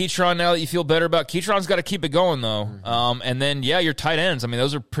 you got Keytron now that you feel better about. Keytron's got to keep it going, though. And then, your tight ends. I mean,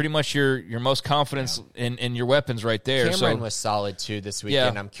 those are pretty much your most confidence in your weapons right there. Cameron was solid, too, this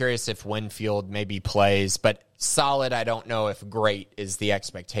weekend. I'm curious if Winfield maybe plays, but solid, I don't know if great is the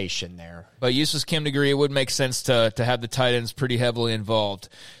expectation there. But Useless Kim Degree, it would make sense to have the tight ends pretty heavily involved.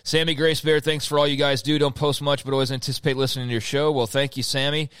 Sammy Grace Bear, thanks for all you guys do. Don't post much, but always anticipate listening to your show. Well, thank you,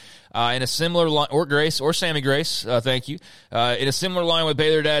 Sammy. In a similar line, or Grace, or Sammy Grace, thank you. In a similar line with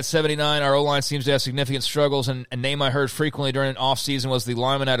Baylor Dad 79, our O-line seems to have significant struggles, and a name I heard frequently during an off-season was the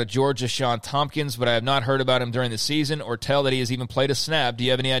lineman out of Georgia, Sean Tompkins, but I have not heard about him during the season or tell that he has even played a snap. Do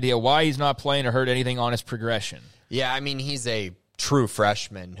you have any idea why he's not playing or heard anything on his progression? Yeah, I mean, he's a true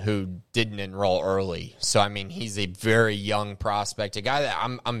freshman who didn't enroll early. So, I mean, he's a very young prospect, a guy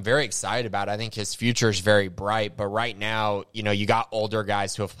that I'm very excited about. I think his future is very bright. But right now, you got older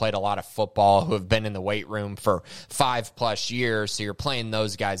guys who have played a lot of football, who have been in the weight room for 5+ years. So you're playing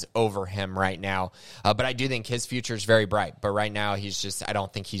those guys over him right now. But I do think his future is very bright. But right now, I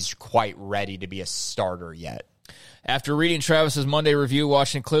don't think he's quite ready to be a starter yet. After reading Travis's Monday review,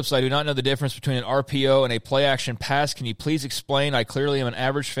 watching clips, I do not know the difference between an RPO and a play-action pass. Can you please explain? I clearly am an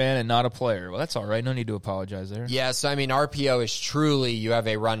average fan and not a player. Well, that's all right. No need to apologize there. Yeah, so, I mean, RPO is truly you have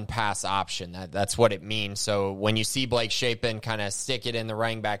a run-pass option. That's what it means. So when you see Blake Shapen kind of stick it in the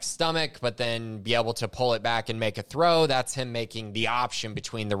running back's stomach, but then be able to pull it back and make a throw, that's him making the option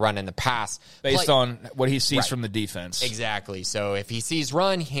between the run and the pass. Based on what he sees from the defense. Exactly. So if he sees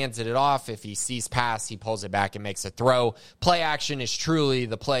run, he hands it off. If he sees pass, he pulls it back and makes a throw. Play action is truly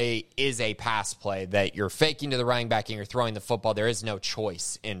the play is a pass play that you're faking to the running back and you're throwing the football. There is no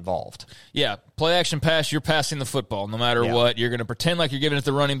choice involved. Yeah, play action pass, you're passing the football no matter what. You're going to pretend like you're giving it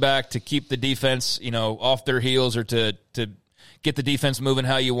to the running back to keep the defense, off their heels or to get the defense moving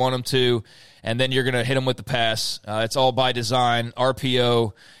how you want them to. and then you're going to hit them with the pass. It's all by design.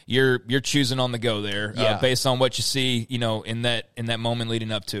 RPO, you're choosing on the go there based on what you see, in that moment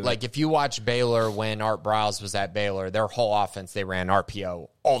leading up to it. Like if you watch Baylor when Art Briles was at Baylor, their whole offense, they ran RPO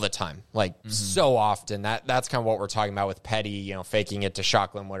all the time, so often. That's kind of what we're talking about with Petty, faking it to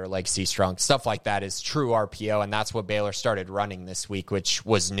Shockland or Legacy Strong. Stuff like that is true RPO, and that's what Baylor started running this week, which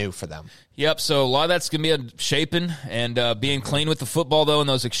was new for them. Yep, so a lot of that's going to be shaping and being clean with the football, though, in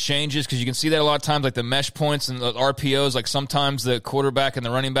those exchanges, because you can see that a lot of times, like the mesh points and the RPOs, like sometimes the quarterback and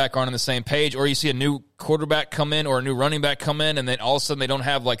the running back aren't on the same page, or you see a new quarterback come in or a new running back come in, and then all of a sudden they don't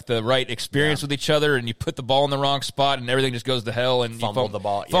have like the right experience with each other, and you put the ball in the wrong spot, and everything just goes to hell, and fumble the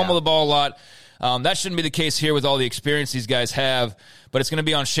ball a lot. That shouldn't be the case here with all the experience these guys have, but it's going to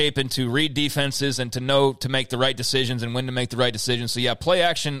be on Shapen to read defenses and to know to make the right decisions and when to make the right decisions. So, yeah, play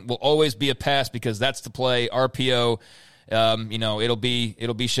action will always be a pass because that's the play. RPO, it'll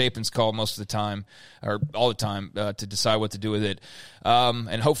be Shapen's call most of the time or all the time to decide what to do with it.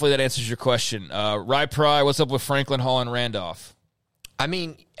 And hopefully that answers your question. Rye Pry, what's up with Franklin, Hall, and Randolph? I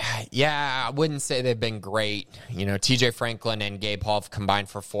mean, yeah, I wouldn't say they've been great. TJ Franklin and Gabe Hall have combined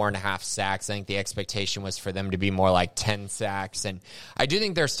for 4.5 sacks. I think the expectation was for them to be more like 10 sacks. And I do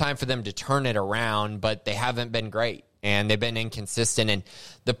think there's time for them to turn it around, but they haven't been great. And they've been inconsistent. And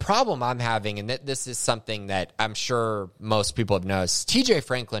the problem I'm having, and this is something that I'm sure most people have noticed, TJ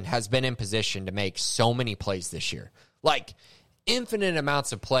Franklin has been in position to make so many plays this year. Like, infinite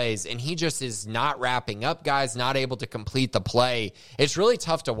amounts of plays, and he just is not wrapping up guys, not able to complete the play. It's really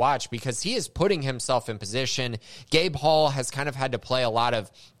tough to watch because he is putting himself in position. Gabe Hall has kind of had to play a lot of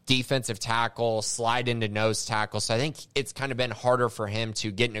defensive tackle, slide into nose tackle, so I think it's kind of been harder for him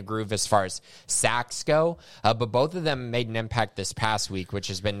to get in a groove as far as sacks go, but both of them made an impact this past week, which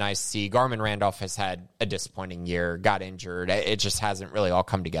has been nice to see. Garmin Randolph has had a disappointing year, got injured. It just hasn't really all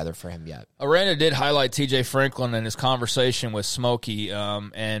come together for him yet. Aranda did highlight TJ Franklin in his conversation with Smokey,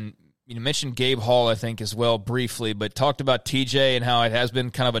 and you mentioned Gabe Hall, I think, as well, briefly, but talked about TJ and how it has been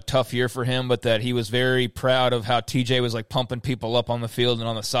kind of a tough year for him, but that he was very proud of how TJ was, like, pumping people up on the field and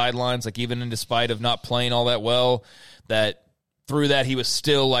on the sidelines, like, even in despite of not playing all that well, that through that he was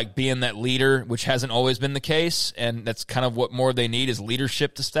still, like, being that leader, which hasn't always been the case, and that's kind of what more they need is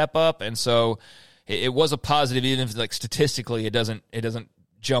leadership to step up, and so it was a positive, even if, like, statistically it doesn't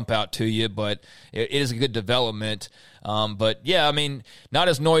jump out to you, but it is a good development. But yeah, I mean, not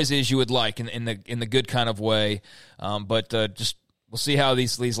as noisy as you would like in the good kind of way. But just we'll see how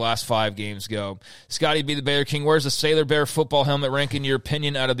these last 5 games go. Scotty B. the Baylor King, where's the Sailor Bear football helmet rank in your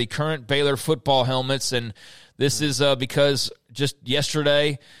opinion out of the current Baylor football helmets? And this is because just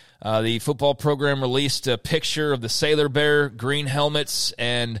yesterday, the football program released a picture of the Sailor Bear green helmets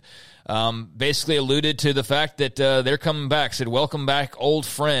and basically alluded to the fact that they're coming back, said, welcome back, old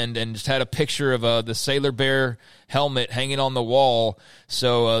friend, and just had a picture of the Sailor Bear helmet hanging on the wall.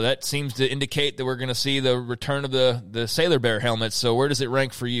 So that seems to indicate that we're going to see the return of the Sailor Bear helmets. So where does it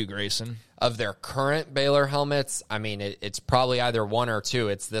rank for you, Grayson? Of their current Baylor helmets, I mean, it's probably either 1 or 2.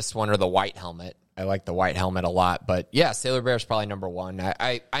 It's this one or the white helmet. I like the white helmet a lot. But, yeah, Sailor Bear is probably number 1.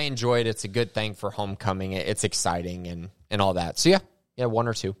 I enjoy it. It's a good thing for homecoming. It's exciting and all that. So, yeah, 1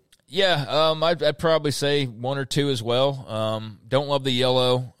 or 2. Yeah, I'd probably say 1 or 2 as well. Don't love the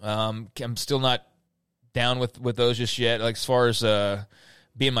yellow. I'm still not down with those just yet. Like as far as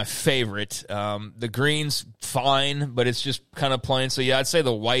being my favorite, the green's fine, but it's just kind of plain. So yeah, I'd say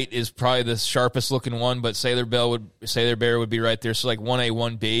the white is probably the sharpest looking one, but Sailor Bear would be right there. So like 1A,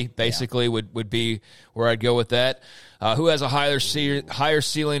 1B basically would be where I'd go with that. Who has a higher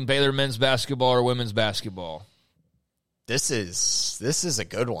ceiling, Baylor men's basketball or women's basketball? This is a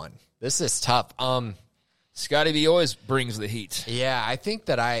good one. This is tough. Scotty B always brings the heat. Yeah, I think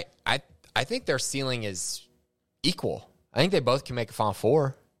that I think their ceiling is equal. I think they both can make a Final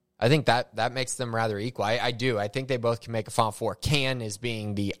Four. I think that makes them rather equal. I do. I think they both can make a Final Four. Can is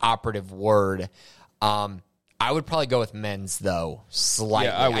being the operative word. I would probably go with men's, though, slightly.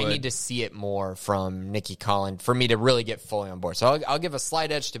 Yeah, I need to see it more from Nikki Collin for me to really get fully on board. So I'll give a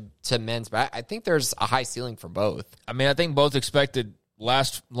slight edge to men's, but I think there's a high ceiling for both. I mean, I think both expected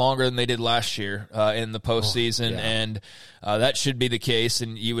last longer than they did last year in the postseason, and that should be the case,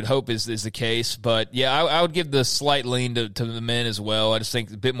 and you would hope is the case. But, yeah, I would give the slight lean to the men as well. I just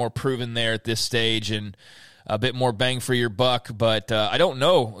think a bit more proven there at this stage and a bit more bang for your buck. But I don't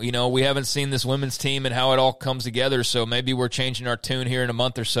know. You know, we haven't seen this women's team and how it all comes together, so maybe we're changing our tune here in a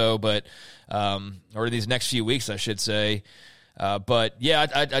month or so, but or these next few weeks, I should say. But yeah,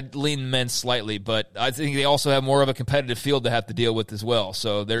 I'd lean men's slightly, but I think they also have more of a competitive field to have to deal with as well.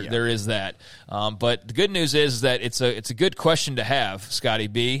 So there is that. But the good news is that it's a good question to have, Scotty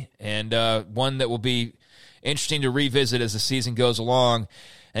B, and one that will be interesting to revisit as the season goes along.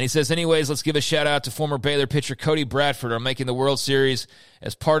 And he says, anyways, let's give a shout-out to former Baylor pitcher Cody Bradford on making the World Series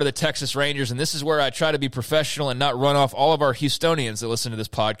as part of the Texas Rangers. And this is where I try to be professional and not run off all of our Houstonians that listen to this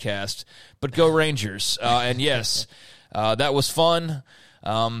podcast. But go Rangers. And yes, that was fun.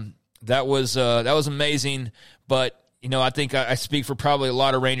 That was amazing. But, I think I speak for probably a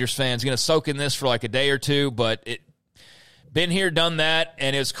lot of Rangers fans. Going to soak in this for like a day or two, but been here, done that,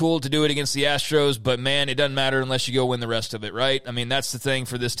 and it's cool to do it against the Astros, but, man, it doesn't matter unless you go win the rest of it, right? I mean, that's the thing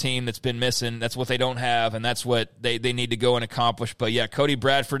for this team that's been missing. That's what they don't have, and that's what they need to go and accomplish. But, yeah, Cody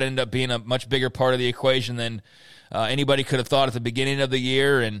Bradford ended up being a much bigger part of the equation than anybody could have thought at the beginning of the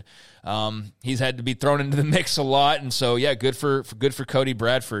year, and he's had to be thrown into the mix a lot. And so, yeah, good for Cody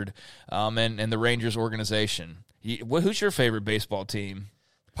Bradford and the Rangers organization. Who's your favorite baseball team?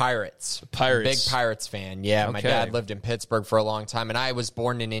 Pirates. Pirates. Big Pirates fan. Yeah, Okay. My dad lived in Pittsburgh for a long time, and I was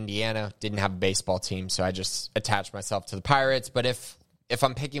born in Indiana, didn't have a baseball team, so I just attached myself to the Pirates. But if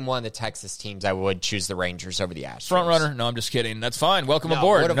I'm picking one of the Texas teams, I would choose the Rangers over the Astros. Front runner? No, I'm just kidding. That's fine. Welcome No,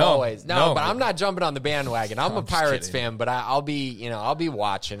 aboard. would have always. No, but I'm not jumping on the bandwagon. I'm a just Pirates kidding. fan, but I'll be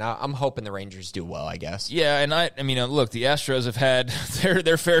watching. I'm hoping the Rangers do well, I guess. Yeah, and I mean, look, the Astros have had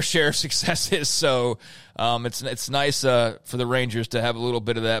their fair share of successes, so it's nice for the Rangers to have a little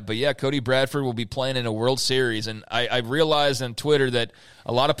bit of that. But yeah, Cody Bradford will be playing in a World Series, and I realized on Twitter that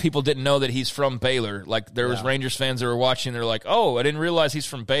a lot of people didn't know that he's from Baylor. Like there was Rangers fans that were watching, they're like, "Oh, I didn't realize he's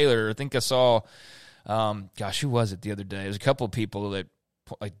from Baylor." I think I saw, who was it the other day? There's a couple of people that,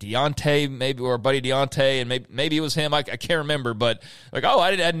 like Deontay, maybe, or buddy Deontay, and maybe it was him. I can't remember, but like,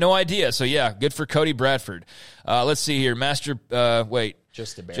 I had no idea. So yeah, good for Cody Bradford. Let's see here,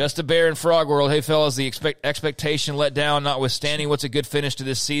 Just a bear in Frog World. Hey, fellas, the expectation let down, notwithstanding, what's a good finish to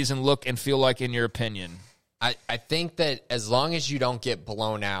this season look and feel like in your opinion? I think that as long as you don't get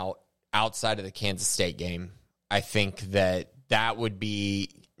blown out outside of the Kansas State game, I think that would be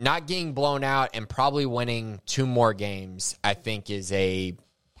not getting blown out and probably winning 2 more games, I think is a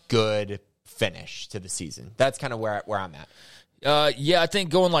good finish to the season. That's kind of where I'm at. Yeah, I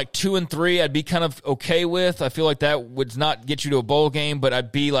think going like 2-3, I'd be kind of okay with. I feel like that would not get you to a bowl game, but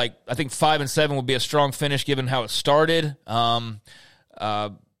I'd be like, I think 5-7 would be a strong finish given how it started.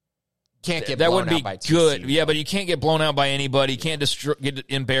 Can't get that blown would be out by 2 good. seeds. Yeah, but you can't get blown out by anybody. You can't get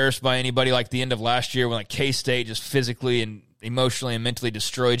embarrassed by anybody like the end of last year when like K-State just physically and emotionally and mentally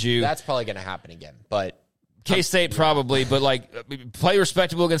destroyed you. That's probably going to happen again, but K-State probably, but like play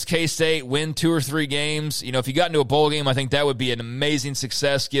respectable against K-State, win 2 or 3 games. If you got into a bowl game, I think that would be an amazing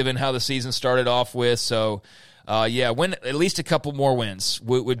success given how the season started off with. So, win at least a couple more wins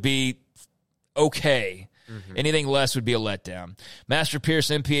would be okay. Mm-hmm. Anything less would be a letdown. Master Pierce,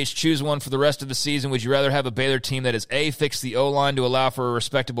 MPH, choose one for the rest of the season. Would you rather have a Baylor team that is A, fix the O-line to allow for a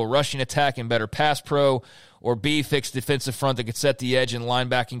respectable rushing attack and better pass pro, or B, fix defensive front that could set the edge and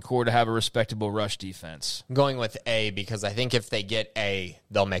linebacking core to have a respectable rush defense? I'm going with A because I think if they get A,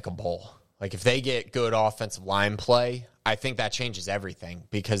 they'll make a bowl. Like if they get good offensive line play, I think that changes everything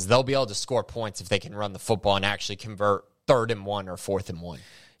because they'll be able to score points if they can run the football and actually convert 3rd and 1 or 4th and 1.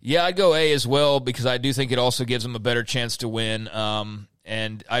 Yeah, I'd go A as well because I do think it also gives them a better chance to win.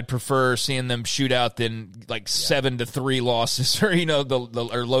 And I'd prefer seeing them shoot out than like 7-3 losses or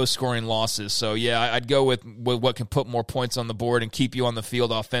or low scoring losses. So yeah, I'd go with what can put more points on the board and keep you on the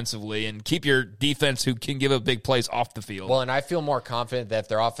field offensively and keep your defense who can give up big plays off the field. Well, and I feel more confident that if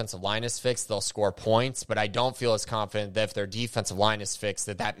their offensive line is fixed, they'll score points. But I don't feel as confident that if their defensive line is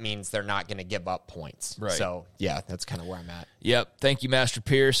fixed, that means they're not going to give up points. Right. So yeah, that's kind of where I'm at. Yep. Thank you, Master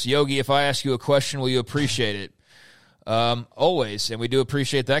Pierce. Yogi, if I ask you a question, will you appreciate it? Always, and we do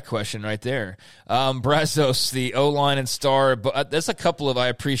appreciate that question right there. Brazos, the O-line and star, but that's a couple of I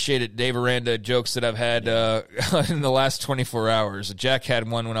appreciated Dave Aranda jokes that I've had in the last 24 hours. Jack had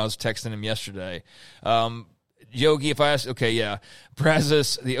one when I was texting him yesterday. Yogi, if I ask,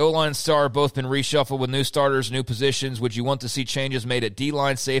 Brazos, the O-line star, both been reshuffled with new starters, new positions. Would you want to see changes made at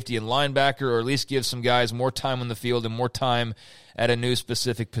D-line, safety, and linebacker, or at least give some guys more time on the field and more time at a new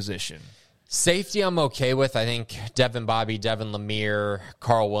specific position? Safety I'm okay with. I think Devin Bobby, Devin Lemire,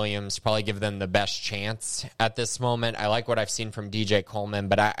 Carl Williams probably give them the best chance at this moment. I like what I've seen from DJ Coleman,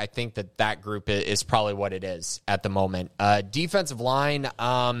 but I think that group is probably what it is at the moment. Defensive line,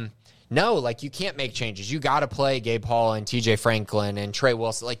 no, like you can't make changes. You got to play Gabe Hall and TJ Franklin and Trey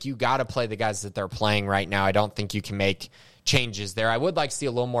Wilson. Like you got to play the guys that they're playing right now. I don't think you can make changes there. I would like to see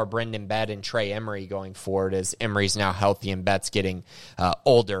a little more Brendan Bett and Trey Emery going forward, as Emery's now healthy and Bett's getting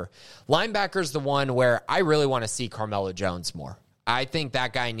older. Linebacker's the one where I really want to see Carmelo Jones more. I think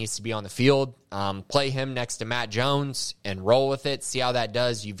that guy needs to be on the field. Play him next to Matt Jones and roll with it. See how that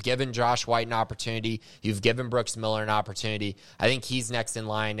does. You've given Josh White an opportunity. You've given Brooks Miller an opportunity. I think he's next in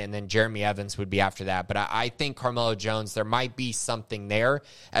line, and then Jeremy Evans would be after that. But I think Carmelo Jones, there might be something there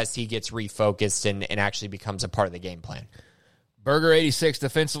as he gets refocused and actually becomes a part of the game plan. Burger 86,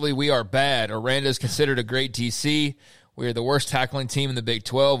 defensively, we are bad. Aranda is considered a great DC. We are the worst tackling team in the Big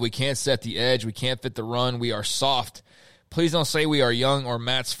 12. We can't set the edge. We can't fit the run. We are soft. Please don't say we are young or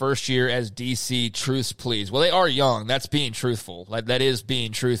Matt's first year as DC. Truths, please. Well, they are young. That's being truthful. That is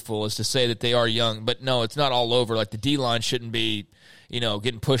being truthful, is to say that they are young. But no, it's not all over. Like, the D-line shouldn't be,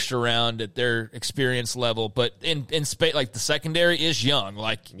 getting pushed around at their experience level. But in like, the secondary is young.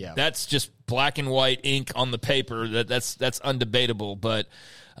 Like, That's just black and white ink on the paper. That's undebatable. But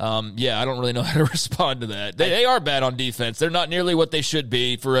I don't really know how to respond to that. They are bad on defense. They're not nearly what they should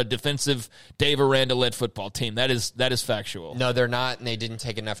be for a defensive Dave Aranda-led football team. That is factual. No, they're not, and they didn't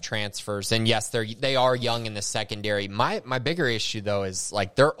take enough transfers. And yes, they are young in the secondary. My bigger issue, though, is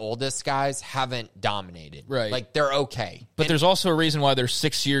like their oldest guys haven't dominated. Right. Like, they're okay. But there's also a reason why there's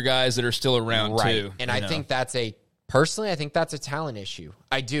 6-year guys that are still around, too. And I think that's personally, I think that's a talent issue.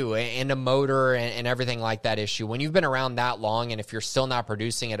 I do, and a motor and everything like that issue. When you've been around that long, and if you're still not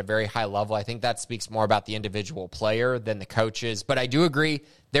producing at a very high level, I think that speaks more about the individual player than the coaches. But I do agree,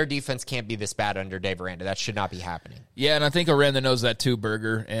 their defense can't be this bad under Dave Aranda. That should not be happening. Yeah, and I think Aranda knows that too,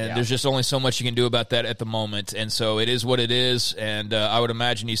 Berger. And there's just only so much you can do about that at the moment. And so it is what it is. And I would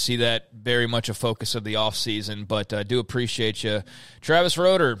imagine you see that very much a focus of the offseason. But I do appreciate you. Travis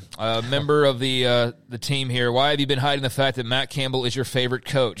Roeder, a member of the team here. Why have you been hiding the fact that Matt Campbell is your favorite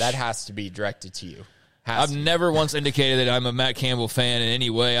coach? That has to be directed to you. I've never once indicated that I'm a Matt Campbell fan in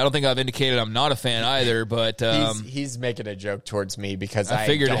any way. I don't think I've indicated I'm not a fan either, but he's making a joke towards me because I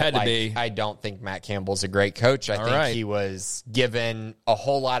figured it had to be. I don't think Matt Campbell's a great coach. I think he was given a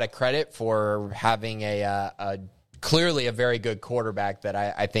whole lot of credit for having a clearly a very good quarterback that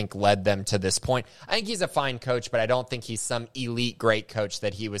I think led them to this point. I think he's a fine coach, but I don't think he's some elite great coach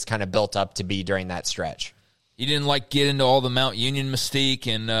that he was kind of built up to be during that stretch. You didn't get into all the Mount Union mystique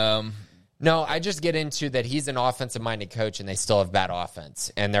and No, I just get into that he's an offensive-minded coach, and they still have bad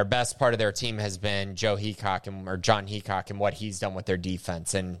offense. And their best part of their team has been John Heacock and what he's done with their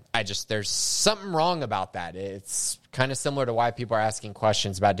defense. And there's something wrong about that. It's kind of similar to why people are asking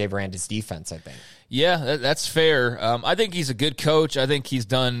questions about Dave Aranda's defense, I think. Yeah, that's fair. I think he's a good coach. I think he's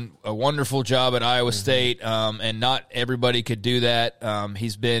done a wonderful job at Iowa State, and not everybody could do that.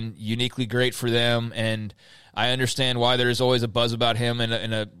 He's been uniquely great for them, and I understand why there's always a buzz about him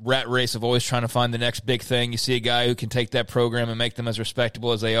in a rat race of always trying to find the next big thing. You see a guy who can take that program and make them as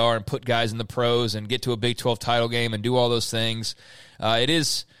respectable as they are and put guys in the pros and get to a Big 12 title game and do all those things. It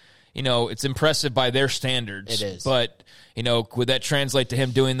is, it's impressive by their standards. It is. But, would that translate to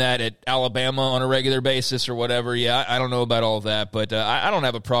him doing that at Alabama on a regular basis or whatever? Yeah, I don't know about all of that, but I don't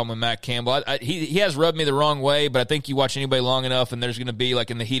have a problem with Matt Campbell. He has rubbed me the wrong way, but I think you watch anybody long enough, and there's going to be,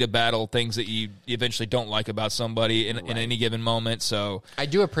 in the heat of battle, things that you eventually don't like about somebody in any given moment. So I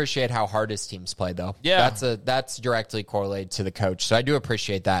do appreciate how hard his teams play, though. Yeah. That's directly correlated to the coach, so I do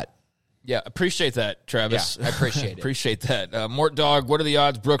appreciate that. Yeah, appreciate that, Travis. Yeah, I appreciate it. Appreciate that. Mort Dog, what are the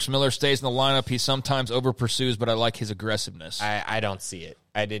odds Brooks Miller stays in the lineup? He sometimes over-pursues, but I like his aggressiveness. I don't see it.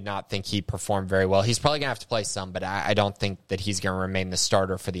 I did not think he performed very well. He's probably going to have to play some, but I don't think that he's going to remain the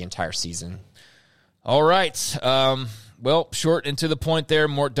starter for the entire season. All right. Short and to the point there,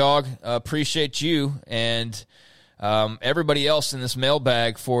 Mort Dog. Appreciate you and everybody else in this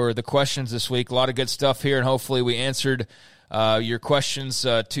mailbag for the questions this week. A lot of good stuff here, and hopefully we answered your questions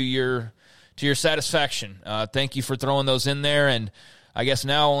to your satisfaction. Thank you for throwing those in there, and I guess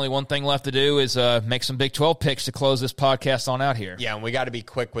now only one thing left to do is make some Big 12 picks to close this podcast on out here. Yeah, and we got to be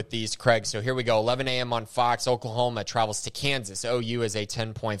quick with these, Craig. So here we go. 11 a.m. on Fox. Oklahoma travels to Kansas. OU is a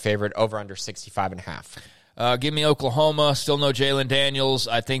 10-point favorite, over under 65.5. Give me Oklahoma. Still no Jalen Daniels.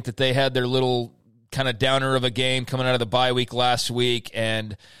 I think that they had their little kind of downer of a game coming out of the bye week last week,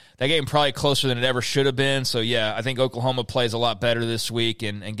 and that game probably closer than it ever should have been. So, yeah, I think Oklahoma plays a lot better this week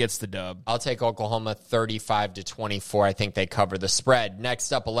and gets the dub. I'll take Oklahoma 35-24. I think they cover the spread.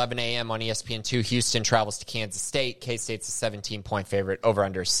 Next up, 11 a.m. on ESPN2, Houston travels to Kansas State. K-State's a 17-point favorite, over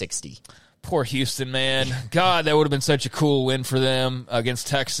under 60. Poor Houston, man. God, that would have been such a cool win for them against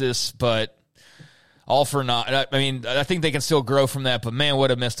Texas, but all for naught. I mean, I think they can still grow from that, but man,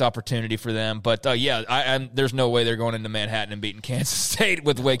 what a missed opportunity for them. But there's no way they're going into Manhattan and beating Kansas State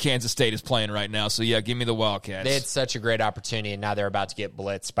with the way Kansas State is playing right now. So yeah, give me the Wildcats. They had such a great opportunity, and now they're about to get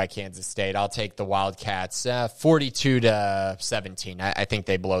blitzed by Kansas State. I'll take the Wildcats 42-17. I think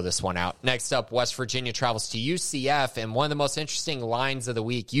they blow this one out. Next up, West Virginia travels to UCF, and one of the most interesting lines of the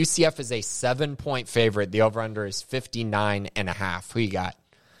week. UCF is a 7-point favorite. The over-under is 59.5. Who you got?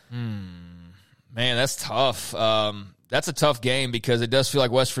 Man, that's tough. That's a tough game because it does feel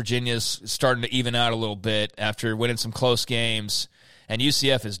like West Virginia's starting to even out a little bit after winning some close games. And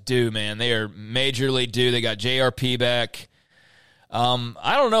UCF is due, man. They are majorly due. They got JRP back.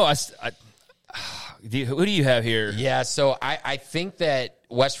 I don't know. Who do you have here? Yeah, so I think that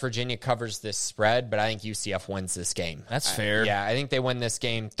West Virginia covers this spread, but I think UCF wins this game. That's fair. I think they win this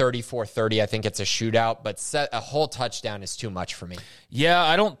game 34-30. I think it's a shootout, but a whole touchdown is too much for me. Yeah,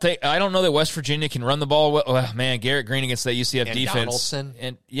 I don't know that West Virginia can run the ball well. Oh, man, Garrett Green against that UCF and defense. Donaldson.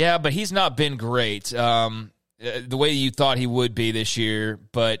 And yeah, but he's not been great. The way you thought he would be this year,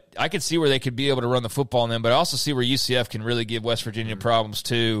 but I could see where they could be able to run the football on them, but I also see where UCF can really give West Virginia problems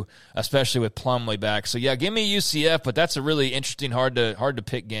too, especially with Plumlee back. So yeah, give me UCF, but that's a really interesting, hard to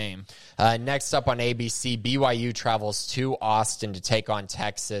pick game. Next up on ABC, BYU travels to Austin to take on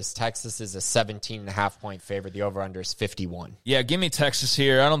Texas. Texas is a 17.5-point favorite. The over-under is 51. Yeah, give me Texas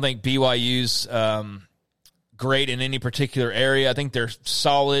here. I don't think BYU's great in any particular area. I think they're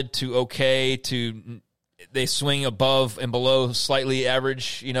solid to okay to... They swing above and below slightly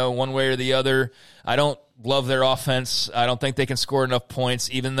average, one way or the other. I don't love their offense. I don't think they can score enough points,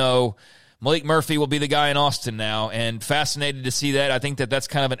 even though Malik Murphy will be the guy in Austin now. And fascinated to see that. I think that's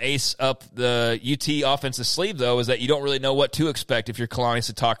kind of an ace up the UT offensive sleeve, though, is that you don't really know what to expect if you're Kalani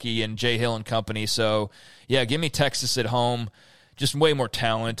Sitake and Jay Hill and company. So, yeah, give me Texas at home. Just way more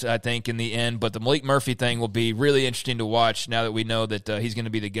talent, I think, in the end. But the Malik Murphy thing will be really interesting to watch now that we know that he's going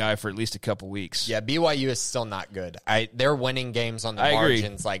to be the guy for at least a couple weeks. Yeah, BYU is still not good. They're winning games on the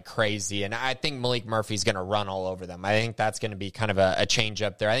margins like crazy, and I think Malik Murphy's going to run all over them. I think that's going to be kind of a change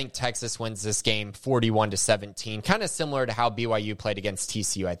up there. I think Texas wins this game 41-17, kind of similar to how BYU played against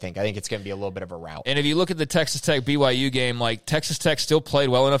TCU, I think. I think it's going to be a little bit of a rout. And if you look at the Texas Tech BYU game, like Texas Tech still played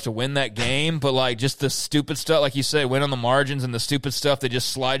well enough to win that game, but like just the stupid stuff, like you said, win on the margins and the stupid stuff that just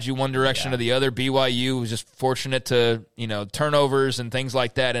slides you one direction or the other. BYU was just fortunate to, turnovers and things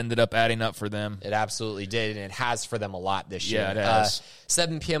like that ended up adding up for them. It absolutely did, and it has for them a lot this year. Yeah, it has.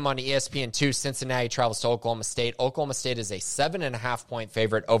 7 p.m. on ESPN2, Cincinnati travels to Oklahoma State. Oklahoma State is a 7.5-point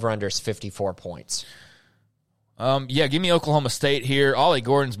favorite. Over-under is 54 points. Give me Oklahoma State here. Ollie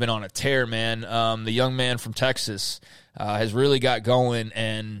Gordon's been on a tear, man. The young man from Texas has really got going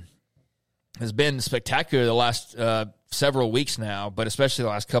and has been spectacular the last several weeks now, but especially the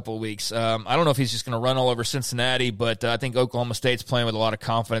last couple of weeks. I don't know if he's just going to run all over Cincinnati, but I think Oklahoma State's playing with a lot of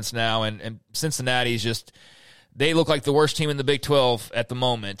confidence now, and Cincinnati's just – they look like the worst team in the Big 12 at the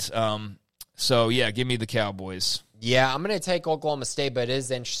moment. So, yeah, give me the Cowboys. Yeah, I'm going to take Oklahoma State, but it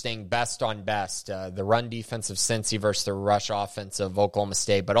is interesting, best on best. The run defense of Cincy versus the rush offense of Oklahoma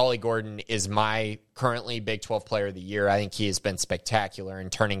State. But Ollie Gordon is my currently Big 12 Player of the Year. I think he has been spectacular in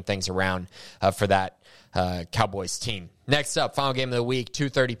turning things around for that Cowboys team. Next up, final game of the week,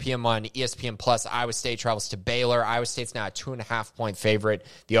 2:30 p.m. on ESPN Plus. Iowa State travels to Baylor. Iowa State's now a 2.5-point favorite.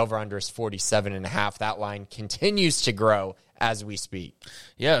 The over-under is 47.5. That line continues to grow as we speak.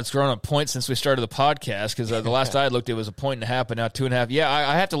 Yeah, it's grown a point since we started the podcast because the last I looked, it was 1.5, but now 2.5. Yeah,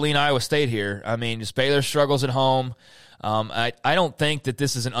 I have to lean Iowa State here. I mean, just Baylor struggles at home. I don't think that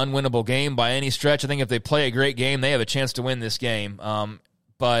this is an unwinnable game by any stretch. I think if they play a great game, they have a chance to win this game. I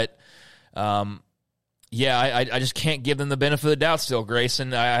just can't give them the benefit of the doubt still,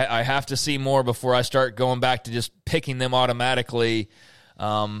 Grayson. I have to see more before I start going back to just picking them automatically,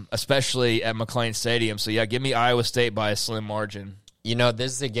 especially at McLean Stadium. So, yeah, give me Iowa State by a slim margin.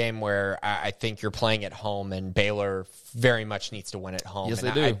 This is a game where I think you're playing at home, and Baylor very much needs to win at home. Yes,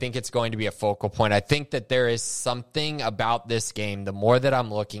 and they do. I think it's going to be a focal point. I think that there is something about this game, the more that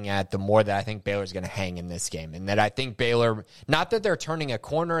I'm looking at, the more that I think Baylor's going to hang in this game. And that I think Baylor, not that they're turning a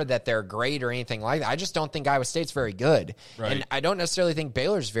corner, that they're great or anything like that. I just don't think Iowa State's very good. Right. And I don't necessarily think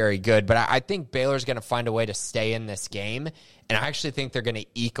Baylor's very good, but I think Baylor's going to find a way to stay in this game. And I actually think they're going to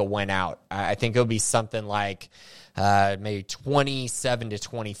eke a win out. I think it'll be something like maybe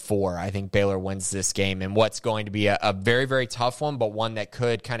 27-24. I think Baylor wins this game in what's going to be a very, very tough one, but one that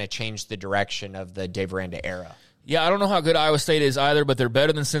could kind of change the direction of the Dave Aranda era. Yeah, I don't know how good Iowa State is either, but they're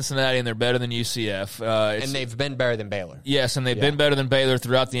better than Cincinnati and they're better than UCF. And they've been better than Baylor. Yes, and they've been better than Baylor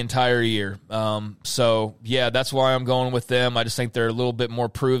throughout the entire year. So, yeah, that's why I'm going with them. I just think they're a little bit more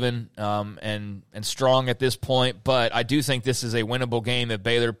proven and strong at this point. But I do think this is a winnable game that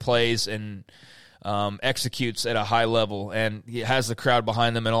Baylor plays and executes at a high level and has the crowd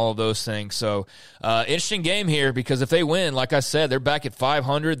behind them and all of those things. So, interesting game here because if they win, like I said, they're back at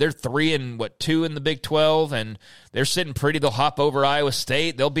 500. They're 3-2 in the Big 12, and they're sitting pretty. They'll hop over Iowa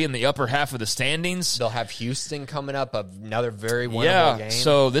State. They'll be in the upper half of the standings. They'll have Houston coming up, another very winnable game.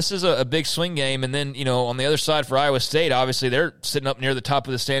 So this is a big swing game. And then, on the other side for Iowa State, obviously they're sitting up near the top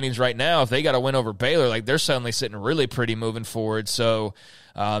of the standings right now. If they got to win over Baylor, they're suddenly sitting really pretty moving forward. So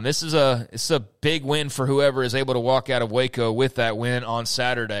this is a big win for whoever is able to walk out of Waco with that win on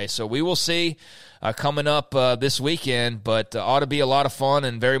Saturday. So we will see coming up this weekend, but ought to be a lot of fun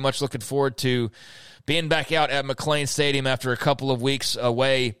and very much looking forward to being back out at McLean Stadium after a couple of weeks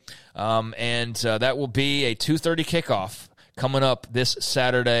away. And that will be a 2:30 kickoff coming up this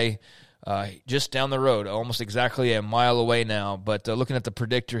Saturday. Just down the road, almost exactly a mile away now. But looking at the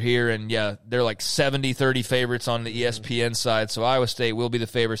predictor here, and yeah, they're like 70-30 favorites on the ESPN side. So Iowa State will be the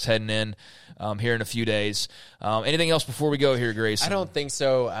favorites heading in here in a few days. Anything else before we go here, Grayson? I don't think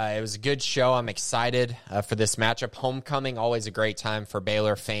so. It was a good show. I'm excited for this matchup. Homecoming, always a great time for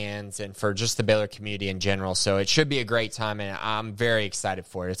Baylor fans and for just the Baylor community in general. So it should be a great time, and I'm very excited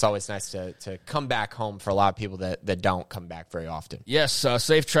for it. It's always nice to come back home for a lot of people that don't come back very often. Yes,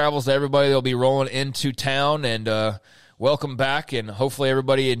 safe travels to everybody. They'll be rolling into town, and welcome back. And hopefully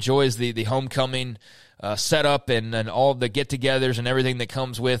everybody enjoys the homecoming setup and all of the get-togethers and everything that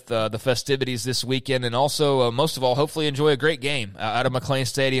comes with the festivities this weekend. And also, most of all, hopefully enjoy a great game out of McLean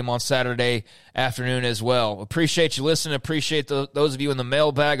Stadium on Saturday afternoon as well. Appreciate you listening. Appreciate those of you in the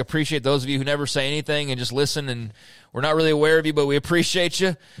mailbag. Appreciate those of you who never say anything and just listen. And we're not really aware of you, but we appreciate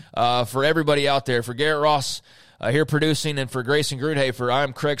you. For everybody out there, for Garrett Ross here producing, and for Grayson Grundhoefer,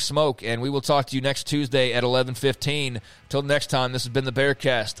 I'm Craig Smoak, and we will talk to you next Tuesday at 11:15. Till next time, this has been the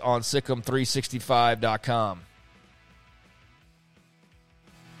Bearcast on SicEm365.com.